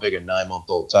don't know how big a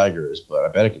 9-month-old tiger is, but I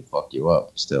bet it can fuck you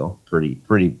up still. Pretty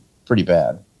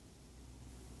bad.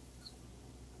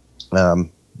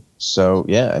 So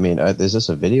yeah, I mean, is this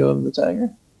a video of the tiger?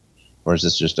 Or is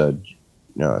this just a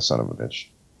son of a bitch?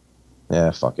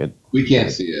 Yeah, fuck it. We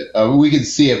can't see it. We can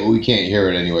see it, but we can't hear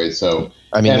it anyway. So,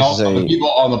 I mean, and also the people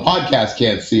on the podcast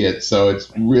can't see it, so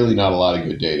it's really not a lot of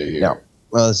good data here. No,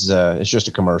 well, this is it's just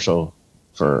a commercial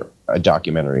for a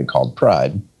documentary called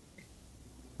Pride.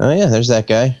 Oh yeah, there's that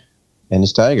guy and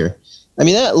his tiger. I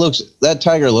mean, that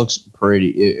tiger looks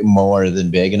pretty more than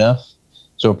big enough.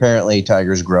 So apparently,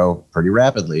 tigers grow pretty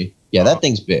rapidly. Yeah, that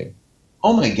thing's big.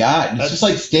 Oh my god, it's just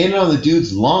like standing on the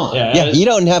dude's lawn. Yeah, you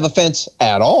don't have a fence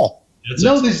at all.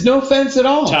 There's no fence at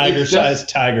all. Tiger-sized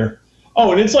tiger.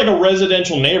 Oh, and it's like a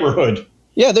residential neighborhood.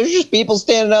 Yeah, there's just people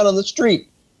standing out on the street.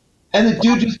 And the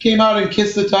dude just came out and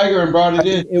kissed the tiger and brought it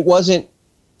in.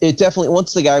 It definitely,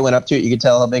 once the guy went up to it, you could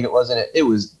tell how big it was. And it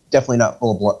was definitely not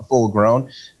full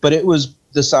grown, but it was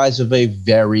the size of a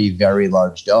very, very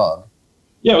large dog.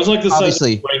 Yeah, it was like the size of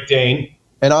a Great Dane.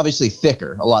 And obviously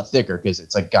a lot thicker because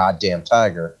it's a goddamn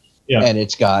tiger. Yeah. And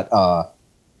it's got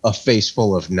a face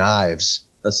full of knives,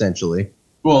 essentially.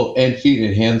 Well, and feet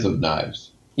and hands of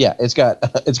knives. Yeah, it's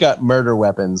got murder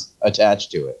weapons attached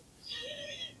to it.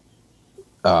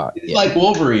 It's like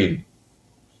Wolverine.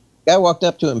 Guy walked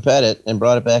up to it and pet it and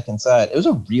brought it back inside. It was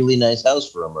a really nice house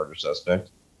for a murder suspect.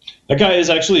 That guy is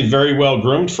actually very well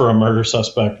groomed for a murder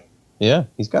suspect. Yeah,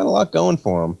 he's got a lot going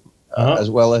for him, as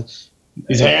well as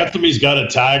he's handsome. He's got a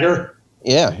tiger.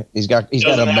 Yeah, he's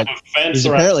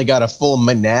apparently got a full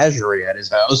menagerie at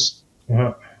his house.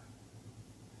 Uh-huh.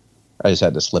 I just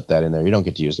had to slip that in there. You don't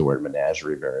get to use the word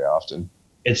menagerie very often.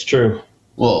 It's true.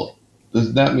 Well,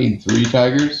 does that mean 3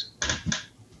 tigers?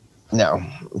 No,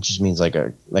 it just means like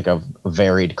a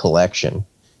varied collection.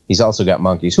 He's also got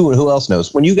monkeys. Who else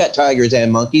knows? When you got tigers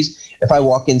and monkeys, if I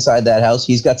walk inside that house,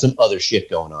 he's got some other shit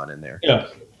going on in there. Yeah.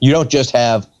 You don't just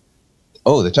have,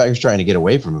 the tiger's trying to get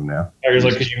away from him now. Tiger's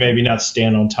like, could you maybe not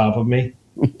stand on top of me?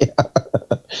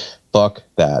 Fuck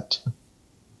that.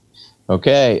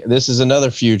 Okay, this is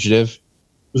another fugitive.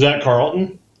 Was that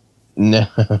Carlton? No.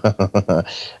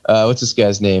 What's this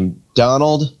guy's name?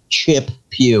 Donald Chip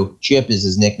Pugh. Chip is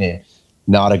his nickname.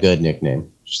 Not a good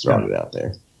nickname. Just throwing it out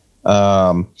there.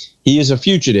 He is a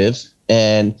fugitive,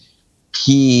 and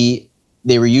they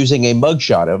were using a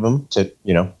mugshot of him to,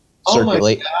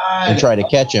 circulate and try to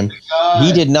catch him.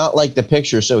 He did not like the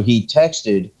picture, so he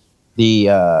texted the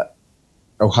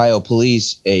Ohio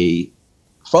police a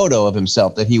photo of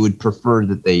himself that he would prefer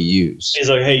that they use. He's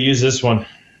like, hey, use this one.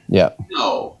 Yeah.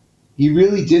 No. He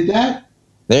really did that?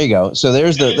 There you go. So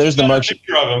there's the mugshot.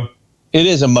 Picture of him. It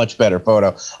is a much better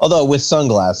photo. Although with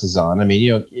sunglasses on. I mean,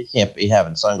 you can't be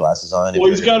having sunglasses on. Well,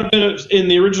 he's got a bit of, in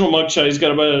the original mugshot, he's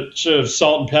got a bit of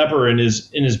salt and pepper in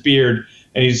his beard,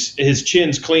 and his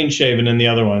chin's clean shaven in the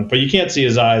other one. But you can't see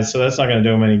his eyes, so that's not going to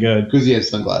do him any good. Because he has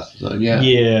sunglasses on, yeah.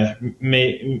 Yeah.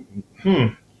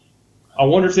 I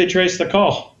wonder if they traced the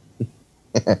call.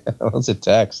 Well, it's a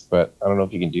text, but I don't know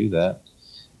if you can do that.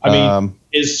 I mean,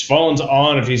 his phone's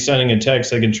on. If he's sending a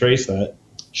text, they can trace that.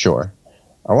 Sure.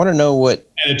 I want to know what...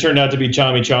 And it turned out to be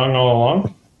Tommy Chong all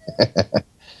along?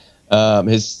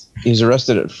 He's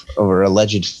arrested over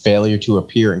alleged failure to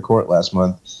appear in court last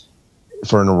month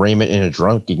for an arraignment in a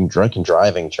drunken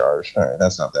driving charge. All right,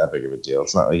 that's not that big of a deal.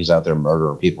 It's not like he's out there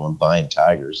murdering people and buying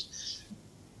tigers.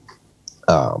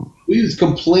 He was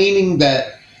complaining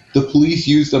that the police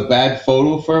used a bad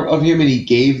photo of him and he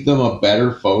gave them a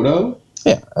better photo?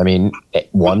 Yeah, I mean,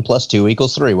 1 + 2 =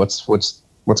 3.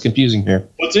 What's confusing here?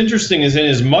 What's interesting is in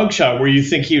his mugshot, where you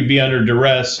think he would be under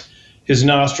duress, his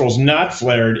nostrils not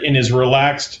flared. In his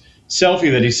relaxed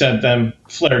selfie that he sent them,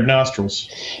 flared nostrils.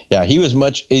 Yeah,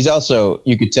 he's also,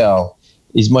 you could tell,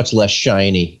 he's much less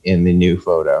shiny in the new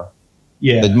photo.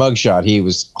 Yeah. The mugshot, he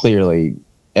was clearly,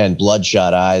 and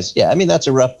bloodshot eyes. Yeah, I mean, that's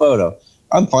a rough photo.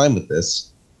 I'm fine with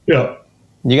this. Yeah.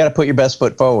 You got to put your best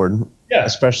foot forward, Yeah.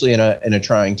 especially in a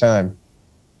trying time.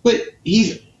 But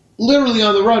he's literally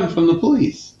on the run from the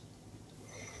police.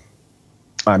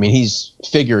 I mean, he's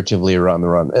figuratively on the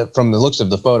run. From the looks of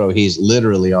the photo, he's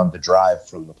literally on the drive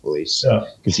from the police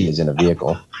because he is in a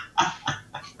vehicle.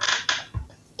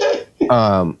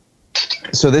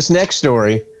 So this next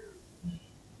story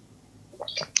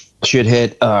should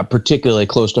hit particularly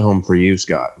close to home for you,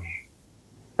 Scott.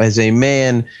 As a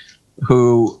man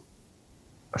who,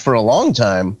 for a long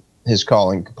time,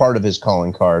 part of his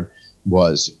calling card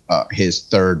was his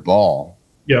third ball.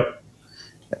 Yep.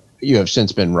 You have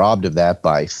since been robbed of that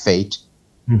by fate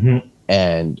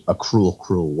and a cruel,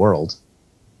 cruel world.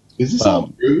 Is this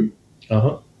all true?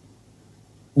 Uh-huh.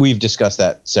 We've discussed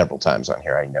that several times on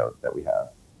here. I know that we have.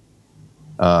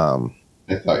 I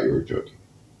thought you were joking.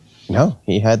 No,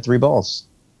 he had 3 balls.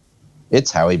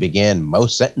 It's how he began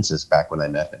most sentences back when I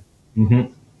met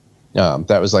him.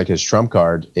 That was like his trump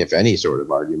card if any sort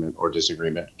of argument or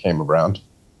disagreement came around.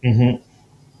 But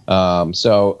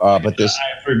this...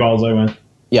 I have 3 balls, I win.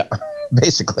 Yeah,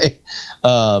 basically.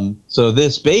 So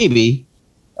this baby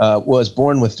was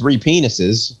born with 3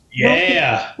 penises.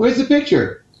 Yeah. Where's the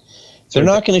picture? They're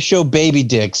not going to show baby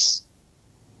dicks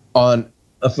on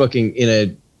in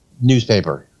a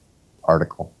newspaper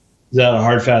article. Is that a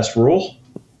hard, fast rule?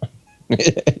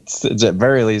 it's at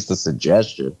very least a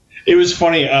suggestion. It was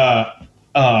funny. On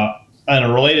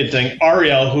a related thing,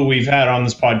 Ariel, who we've had on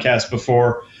this podcast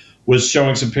before, was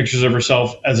showing some pictures of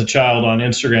herself as a child on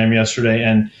Instagram yesterday,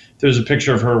 and there's a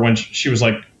picture of her when she was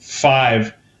like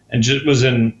 5 and just was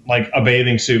in like a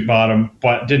bathing suit bottom,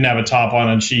 but didn't have a top on,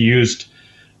 and she used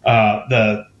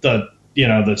the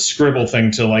scribble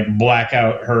thing to like black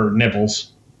out her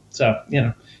nipples. So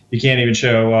you can't even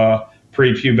show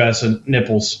prepubescent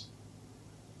nipples.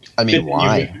 I mean,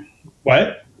 why?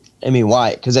 What? I mean,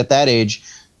 why? Because at that age,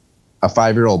 a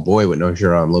 5-year-old boy with no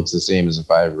shirt on looks the same as a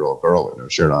 5-year-old girl with no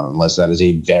shirt on, unless that is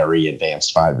a very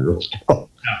advanced 5-year-old girl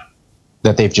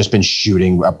that they've just been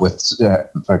shooting up with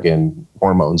fucking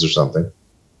hormones or something.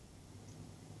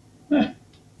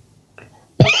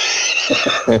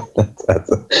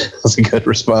 That's a good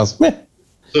response. So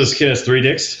this kid has 3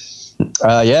 dicks?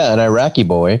 Yeah, an Iraqi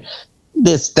boy.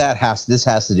 This has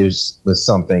to do with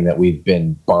something that we've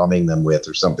been bombing them with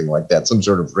or something like that, some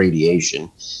sort of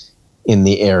radiation in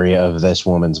the area of this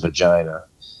woman's vagina.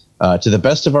 To the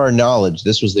best of our knowledge,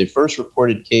 this was the first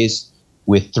reported case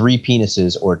with 3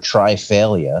 penises, or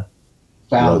triphalia.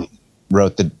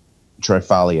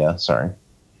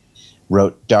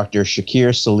 Wrote Dr.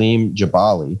 Shakir Salim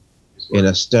Jabali in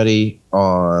a study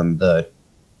on the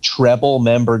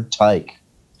treble-membered tyke.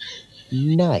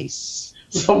 Nice.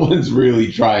 Someone's really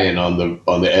trying on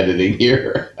the editing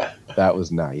here. That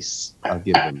was nice. I'll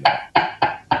give them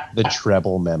that. The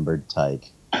treble-membered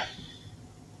tyke.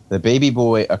 The baby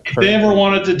boy occurred. If they ever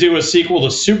wanted to do a sequel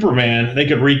to Superman, they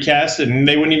could recast it, and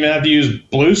they wouldn't even have to use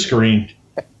blue screen.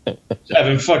 Just have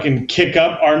him fucking kick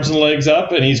up, arms and legs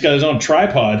up, and he's got his own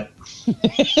tripod.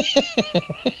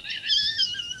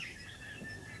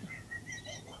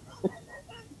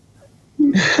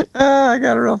 I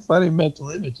got a real funny mental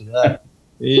image of that.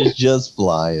 He's just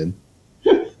flying.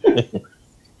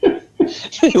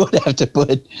 They would have to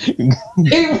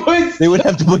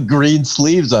put green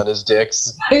sleeves on his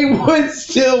dicks. They would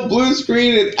still blue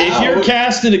screen it If out. you're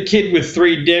casting a kid with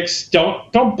 3 dicks,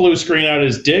 don't blue screen out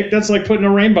his dick. That's like putting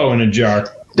a rainbow in a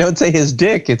jar. Don't say his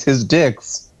dick, it's his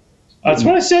dicks. That's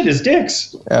what I said, his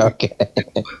dicks. Okay.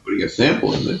 Putting a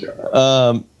sample in the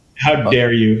jar. How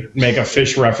dare you make a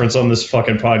fish reference on this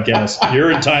fucking podcast?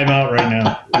 You're in timeout right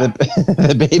now.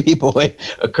 The baby boy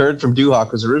occurred from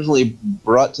Duhok, was originally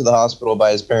brought to the hospital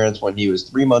by his parents when he was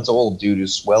 3 months old due to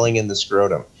swelling in the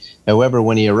scrotum. However,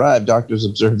 when he arrived, doctors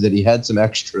observed that he had some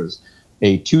extras: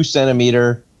 a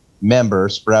 2-centimeter member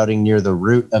sprouting near the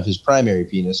root of his primary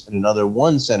penis and another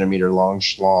 1 centimeter long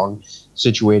schlong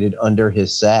situated under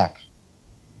his sac.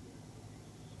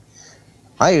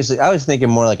 I was thinking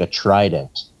more like a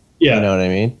trident. Yeah. You know what I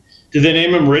mean? Did they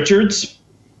name him Richards?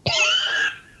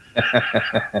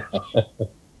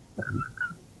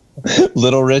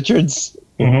 Little Richards?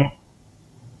 Mm-hmm.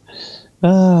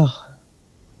 Oh.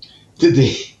 Did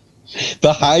they?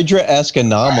 The Hydra-esque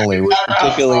anomaly was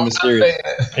particularly mysterious.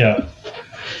 Yeah.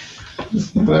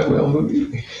 That whale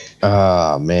movie.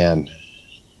 Oh, man.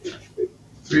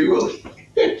 Free Willy.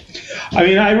 I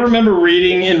mean, I remember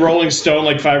reading in Rolling Stone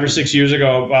like 5 or 6 years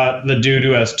ago about the dude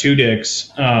who has 2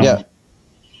 dicks. Yeah.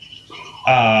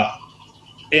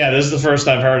 Yeah, this is the first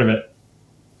I've heard of it.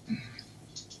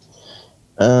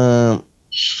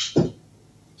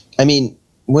 I mean,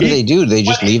 what do they do? They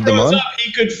just leave them on?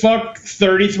 He could fuck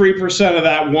 33% of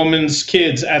that woman's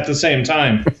kids at the same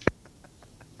time.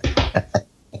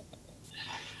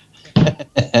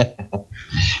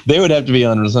 They would have to be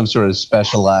on some sort of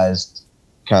specialized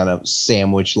kind of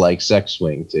sandwich-like sex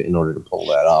swing in order to pull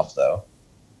that off, though.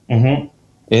 Mm-hmm.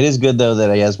 It is good, though,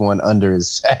 that he has one under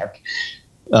his sack.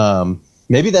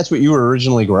 Maybe that's what you were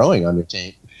originally growing under,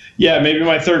 Tate. Yeah, maybe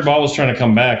my third ball was trying to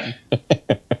come back.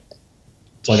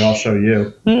 It's like, I'll show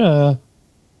you. Yeah.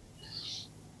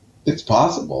 It's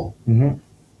possible. Mm-hmm.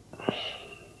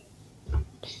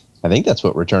 I think that's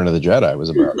what Return of the Jedi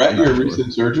was Do you about. regret your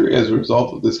recent surgery as a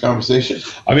result of this conversation?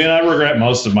 I mean, I regret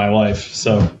most of my life,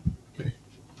 so.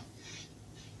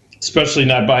 Especially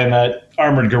not buying that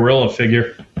armored gorilla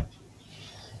figure.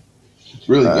 It's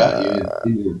really got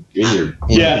you in your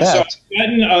Yeah, so fact.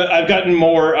 I've gotten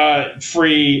more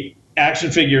free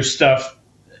action figure stuff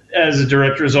as a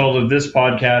direct result of this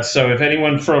podcast. So if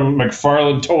anyone from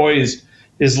McFarlane Toys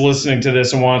is listening to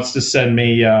this and wants to send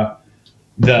me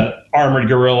the armored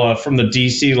gorilla from the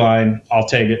DC line, I'll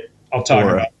take it. I'll talk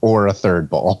about it. Or a third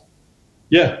ball.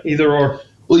 Yeah, either or.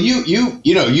 Well, you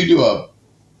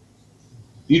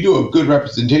do a good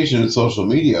representation in social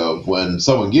media of when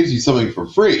someone gives you something for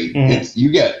free. Mm-hmm.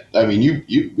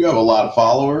 You have a lot of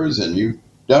followers and you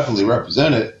definitely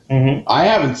represent it. Mm-hmm. I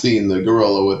haven't seen the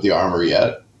gorilla with the armor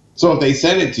yet, so if they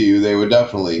send it to you, they would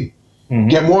definitely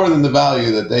get more than the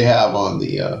value that they have on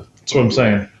the. That's what I'm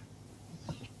saying.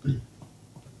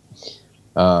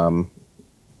 All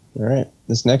right,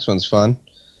 this next one's fun.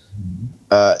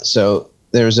 So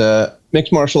there's a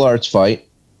mixed martial arts fight,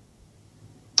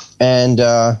 and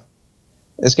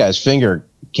this guy's finger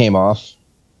came off.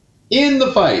 In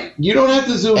the fight, you don't have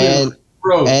to zoom in.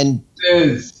 Bro, and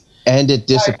it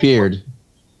disappeared.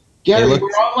 Gary, we're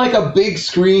on like a big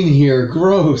screen here.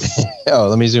 Gross. Oh,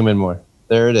 let me zoom in more.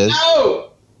 There it is.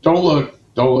 No! Don't look.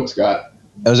 Don't look, Scott.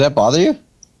 Does that bother you?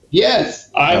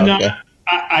 Yes. I'm okay. not.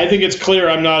 I think it's clear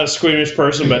I'm not a squeamish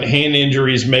person, but hand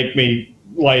injuries make me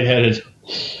lightheaded.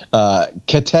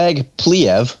 Katag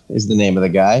Pliev is the name of the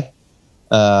guy.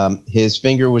 His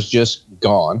finger was just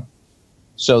gone.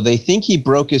 So they think he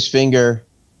broke his finger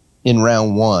in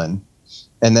round 1.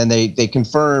 And then they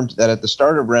confirmed that at the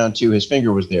start of round 2, his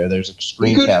finger was there. There's a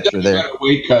screen capture there. A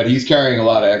weight cut. He's carrying a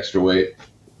lot of extra weight.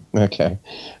 Okay.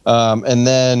 And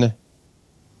then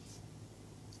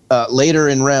later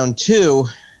in round 2,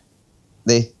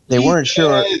 they weren't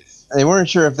sure. They weren't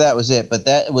sure if that was it, but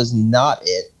that was not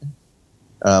it.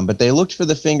 But they looked for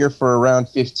the finger for around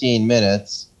 15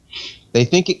 minutes. They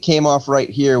think it came off right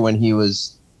here when he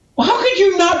was. Well, how could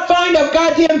you not find a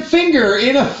goddamn finger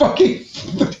in a fucking?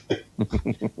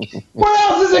 Where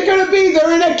else is it going to be?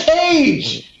 They're in a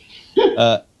cage.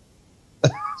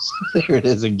 There it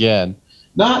is again.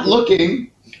 Not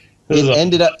looking. It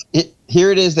ended up.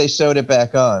 Here it is. They sewed it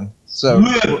back on. So,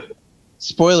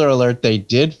 spoiler alert: they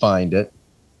did find it.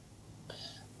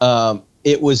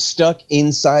 It was stuck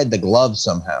inside the glove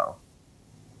somehow.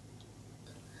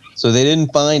 So they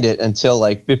didn't find it until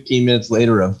like 15 minutes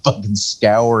later of fucking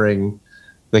scouring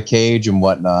the cage and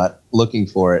whatnot, looking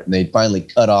for it. And they finally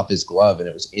cut off his glove and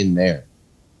it was in there.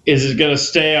 Is it going to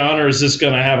stay on, or is this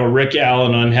going to have a Rick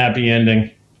Allen unhappy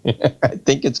ending? I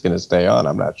think it's going to stay on.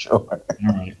 I'm not sure.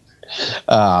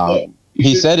 All right.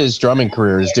 He said his drumming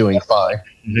career is doing fine.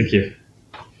 Thank you.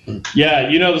 Yeah,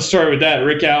 you know the story with that.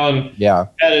 Rick Allen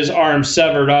had his arm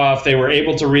severed off. They were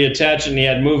able to reattach it and he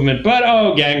had movement, but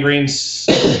gangrene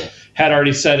had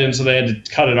already set in, so they had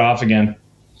to cut it off again.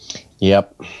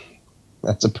 Yep.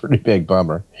 That's a pretty big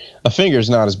bummer. A finger's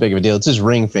not as big of a deal. It's his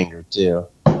ring finger, too.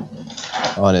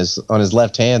 On his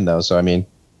left hand, though, so I mean...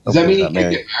 Does that mean he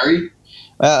can't get married?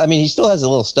 I mean, he still has a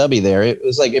little stubby there. It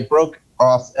was like it broke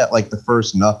off at like the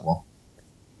first knuckle.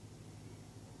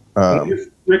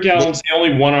 Rick Allen's the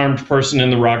only one-armed person in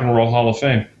the Rock and Roll Hall of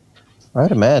Fame.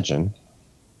 I'd imagine.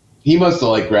 He must have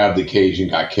like grabbed the cage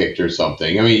and got kicked or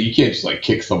something. I mean, you can't just like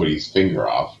kick somebody's finger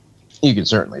off. You could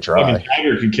certainly try. Fucking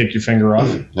Tiger could kick your finger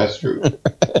off. That's true.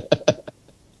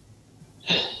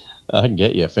 I can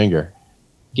get you a finger.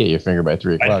 Get you a finger by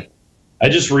 3 o'clock. I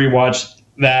just rewatched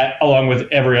that along with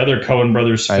every other Coen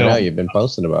Brothers film. I know, you've been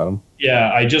posting about them.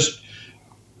 Yeah, I just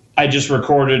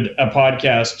recorded a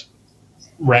podcast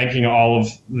ranking all of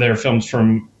their films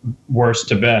from worst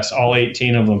to best, all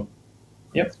 18 of them.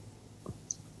 Yep.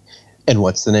 And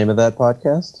what's the name of that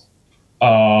podcast?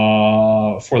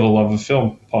 For the Love of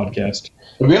Film podcast.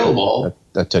 Available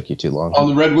That took you too long. on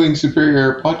the Red Wing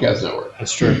Superior Podcast Network.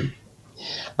 That's true.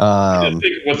 I didn't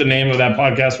think of what the name of that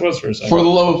podcast was for a second. For the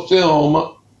Love of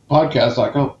Film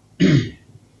Podcast.com.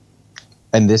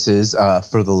 And this is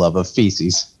For the Love of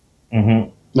Feces. Mm-hmm.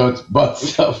 No, it's butt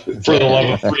stuff. For the Love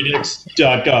of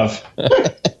Freedicks.gov.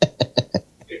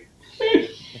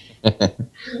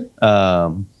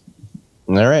 All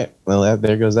right. Well,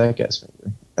 there goes that guy's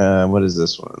finger. What is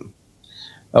this one?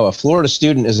 Oh, a Florida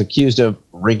student is accused of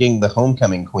rigging the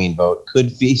homecoming queen vote.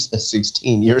 Could face a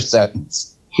 16-year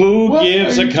sentence. Who What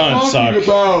gives are a you cunt talking suck?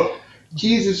 about?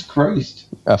 Jesus Christ.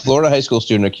 A Florida high school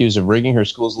student accused of rigging her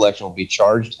school's election will be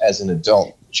charged as an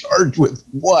adult. Charged with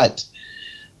what?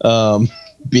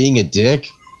 Being a dick?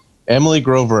 Emily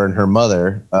Grover and her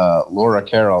mother, Laura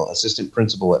Carroll, assistant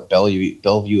principal at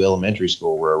Bellevue Elementary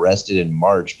School, were arrested in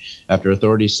March after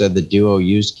authorities said the duo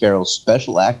used Carroll's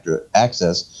special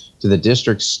access to the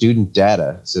district's student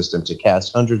data system to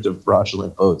cast hundreds of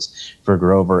fraudulent votes for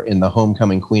Grover in the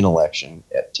homecoming queen election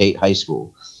at Tate High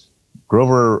School.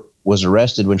 Grover was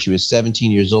arrested when she was 17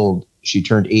 years old. She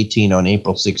turned 18 on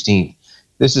April 16th.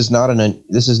 This is not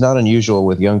unusual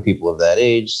with young people of that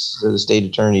age. So the state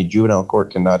attorney, juvenile court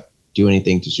cannot do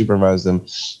anything to supervise them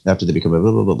after they become a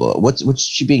blah, blah, blah, blah. What's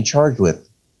she being charged with?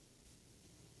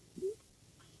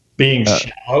 Being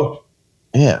shallow.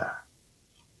 Yeah.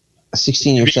 A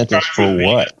 16-year sentence for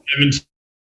what?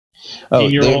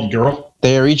 17-year-old girl.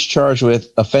 They are each charged with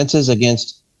offenses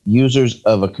against users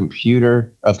of computers,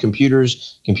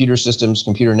 computer systems,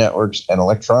 computer networks, and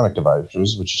electronic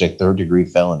devices, which is a third-degree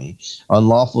felony.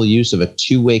 Unlawful use of a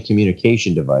two-way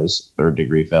communication device,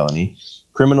 third-degree felony.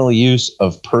 Criminal use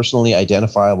of personally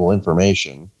identifiable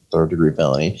information, third-degree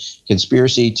felony.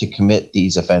 Conspiracy to commit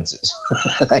these offenses.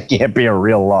 That can't be a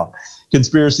real law.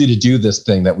 Conspiracy to do this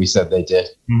thing that we said they did.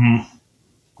 Mm-hmm.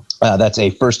 That's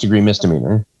a first-degree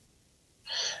misdemeanor.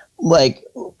 Like,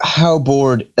 how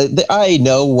bored? I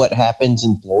know what happens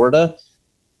in Florida.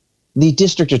 The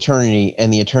district attorney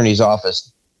and the attorney's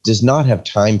office does not have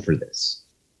time for this.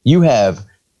 You have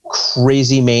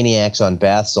crazy maniacs on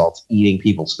bath salts eating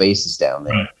people's faces down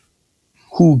there. Right.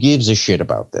 Who gives a shit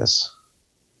about this?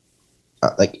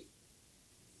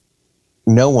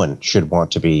 No one should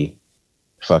want to be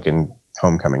fucking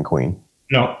homecoming queen,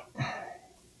 No.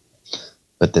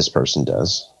 but this person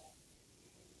does.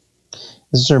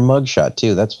 This is her mugshot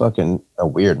too. That's fucking a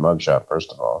weird mugshot,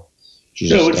 first of all.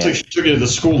 Yeah, it looks like she took it to the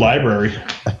school library.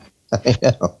 I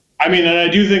know. I mean, and I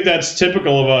do think that's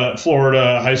typical of a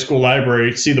Florida high school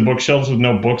library. See the bookshelves with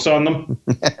no books on them?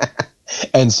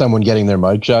 And someone getting their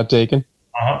mugshot taken.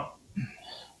 Uh-huh.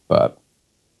 But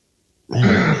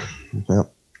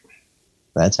well,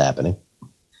 that's happening.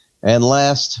 And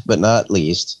last but not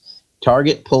least,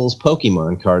 Target pulls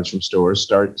Pokemon cards from stores,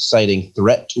 start citing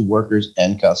threat to workers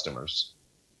and customers.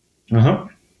 Uh-huh.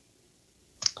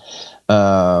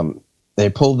 They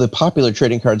pulled the popular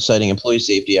trading card citing employee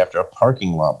safety after a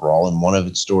parking lot brawl in one of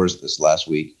its stores this last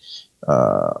week.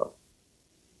 So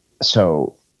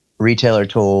the retailer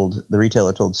told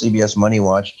CBS Money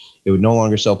Watch it would no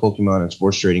longer sell Pokemon and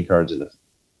sports trading cards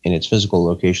in its physical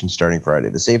location starting Friday.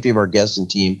 The safety of our guests and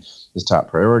team is top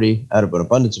priority. Out of an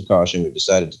abundance of caution, we've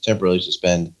decided to temporarily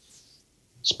suspend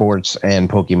sports and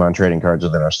Pokemon trading cards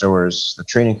within our stores. The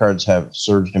trading cards have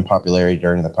surged in popularity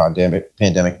during the pandemic.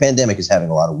 Pandemic is having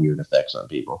a lot of weird effects on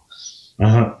people.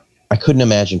 Uh-huh. I couldn't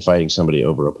imagine fighting somebody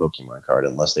over a Pokemon card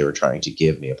unless they were trying to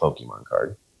give me a Pokemon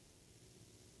card.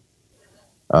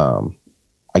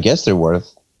 I guess they're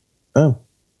worth. Oh,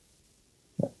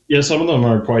 Yeah, some of them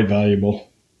are quite valuable.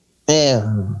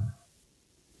 yeah.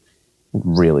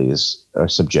 Really is a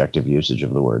subjective usage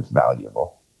of the word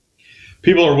valuable.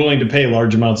 People are willing to pay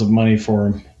large amounts of money for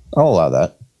them. I'll allow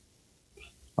that.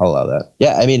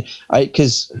 Yeah, I mean,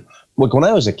 because look, when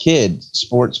I was a kid,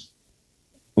 sports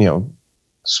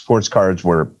cards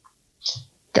were,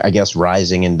 I guess,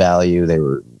 rising in value.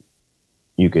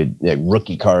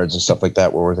 Rookie cards and stuff like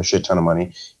that were worth a shit ton of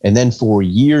money. And then for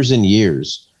years and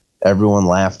years, everyone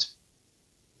laughed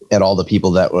at all the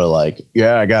people that were like,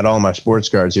 yeah, I got all my sports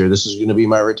cards here. This is going to be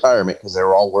my retirement, because they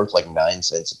were all worth like 9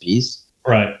 cents a piece.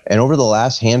 Right. And over the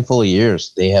last handful of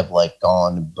years, they have like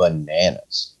gone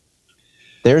bananas.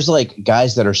 There's like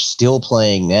guys that are still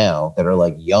playing now that are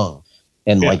like young,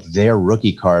 and like their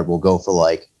rookie card will go for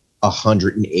like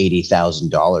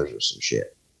 $180,000 or some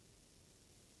shit.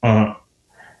 Uh-huh.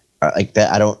 Like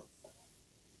that.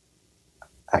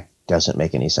 That doesn't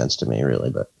make any sense to me, really.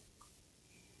 But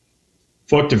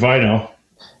Fucked if I know.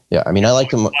 yeah, I mean, I like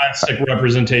them. Plastic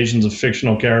representations of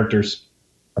fictional characters.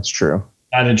 That's true.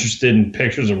 Not interested in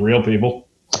pictures of real people.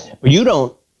 But you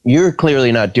don't you're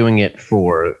clearly not doing it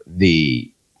for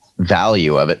the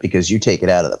value of it because you take it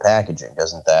out of the packaging.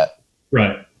 Doesn't that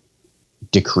Right.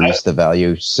 decrease the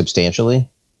value substantially?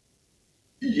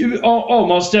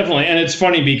 Most definitely. And it's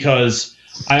funny because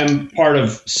I'm part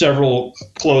of several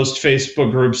closed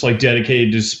Facebook groups like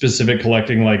dedicated to specific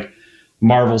collecting, like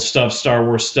Marvel stuff, Star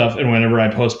Wars stuff. And whenever I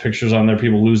post pictures on there,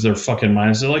 people lose their fucking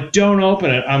minds. They're like, don't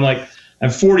open it. I'm like, I'm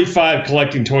 45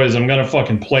 collecting toys. I'm going to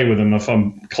fucking play with them if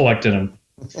I'm collecting them.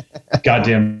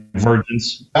 Goddamn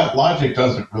virgins. That logic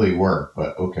doesn't really work,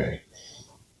 but okay.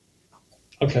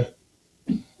 Okay.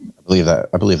 I believe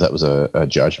that was a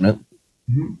judgment.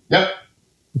 Mm-hmm. Yep.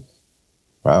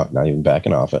 Wow, not even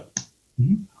backing off it.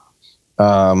 Mm-hmm.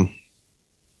 All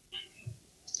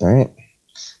right.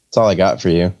 That's all I got for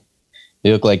you.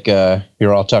 You look like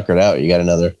you're all tuckered out. You got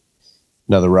another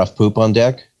rough poop on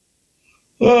deck?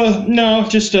 No,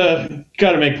 just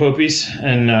gotta make poopies,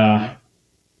 and I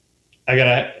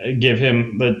gotta give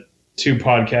him the 2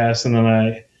 podcasts, and then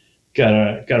I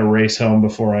gotta race home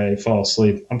before I fall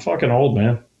asleep. I'm fucking old,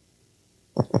 man.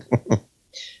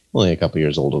 Only a couple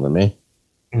years older than me.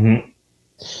 Mm-hmm.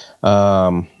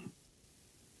 All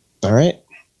right.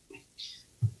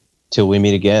 Till we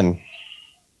meet again.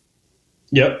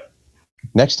 Yep.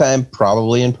 Next time,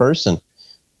 probably in person.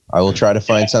 I will try to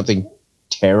find something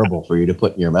terrible for you to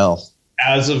put in your mouth.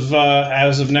 As of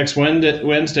next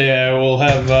Wednesday, I will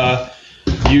have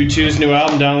U2's new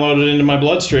album downloaded into my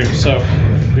bloodstream, so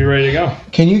be ready to go.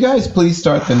 Can you guys please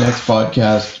start the next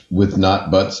podcast with not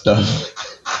butt stuff?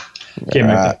 Can't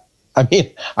make that. I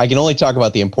mean, I can only talk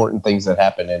about the important things that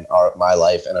happen in my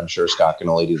life, and I'm sure Scott can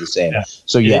only do the same. Yeah.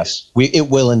 So yes, it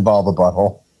will involve a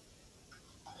butthole.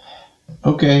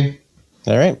 Okay.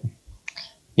 All right.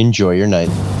 Enjoy your night.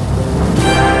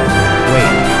 Wait.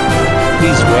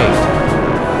 Please wait.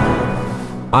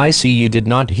 I see you did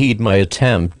not heed my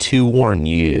attempt to warn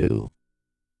you.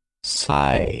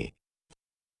 Sigh.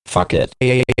 Fuck it.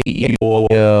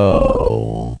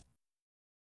 Yo.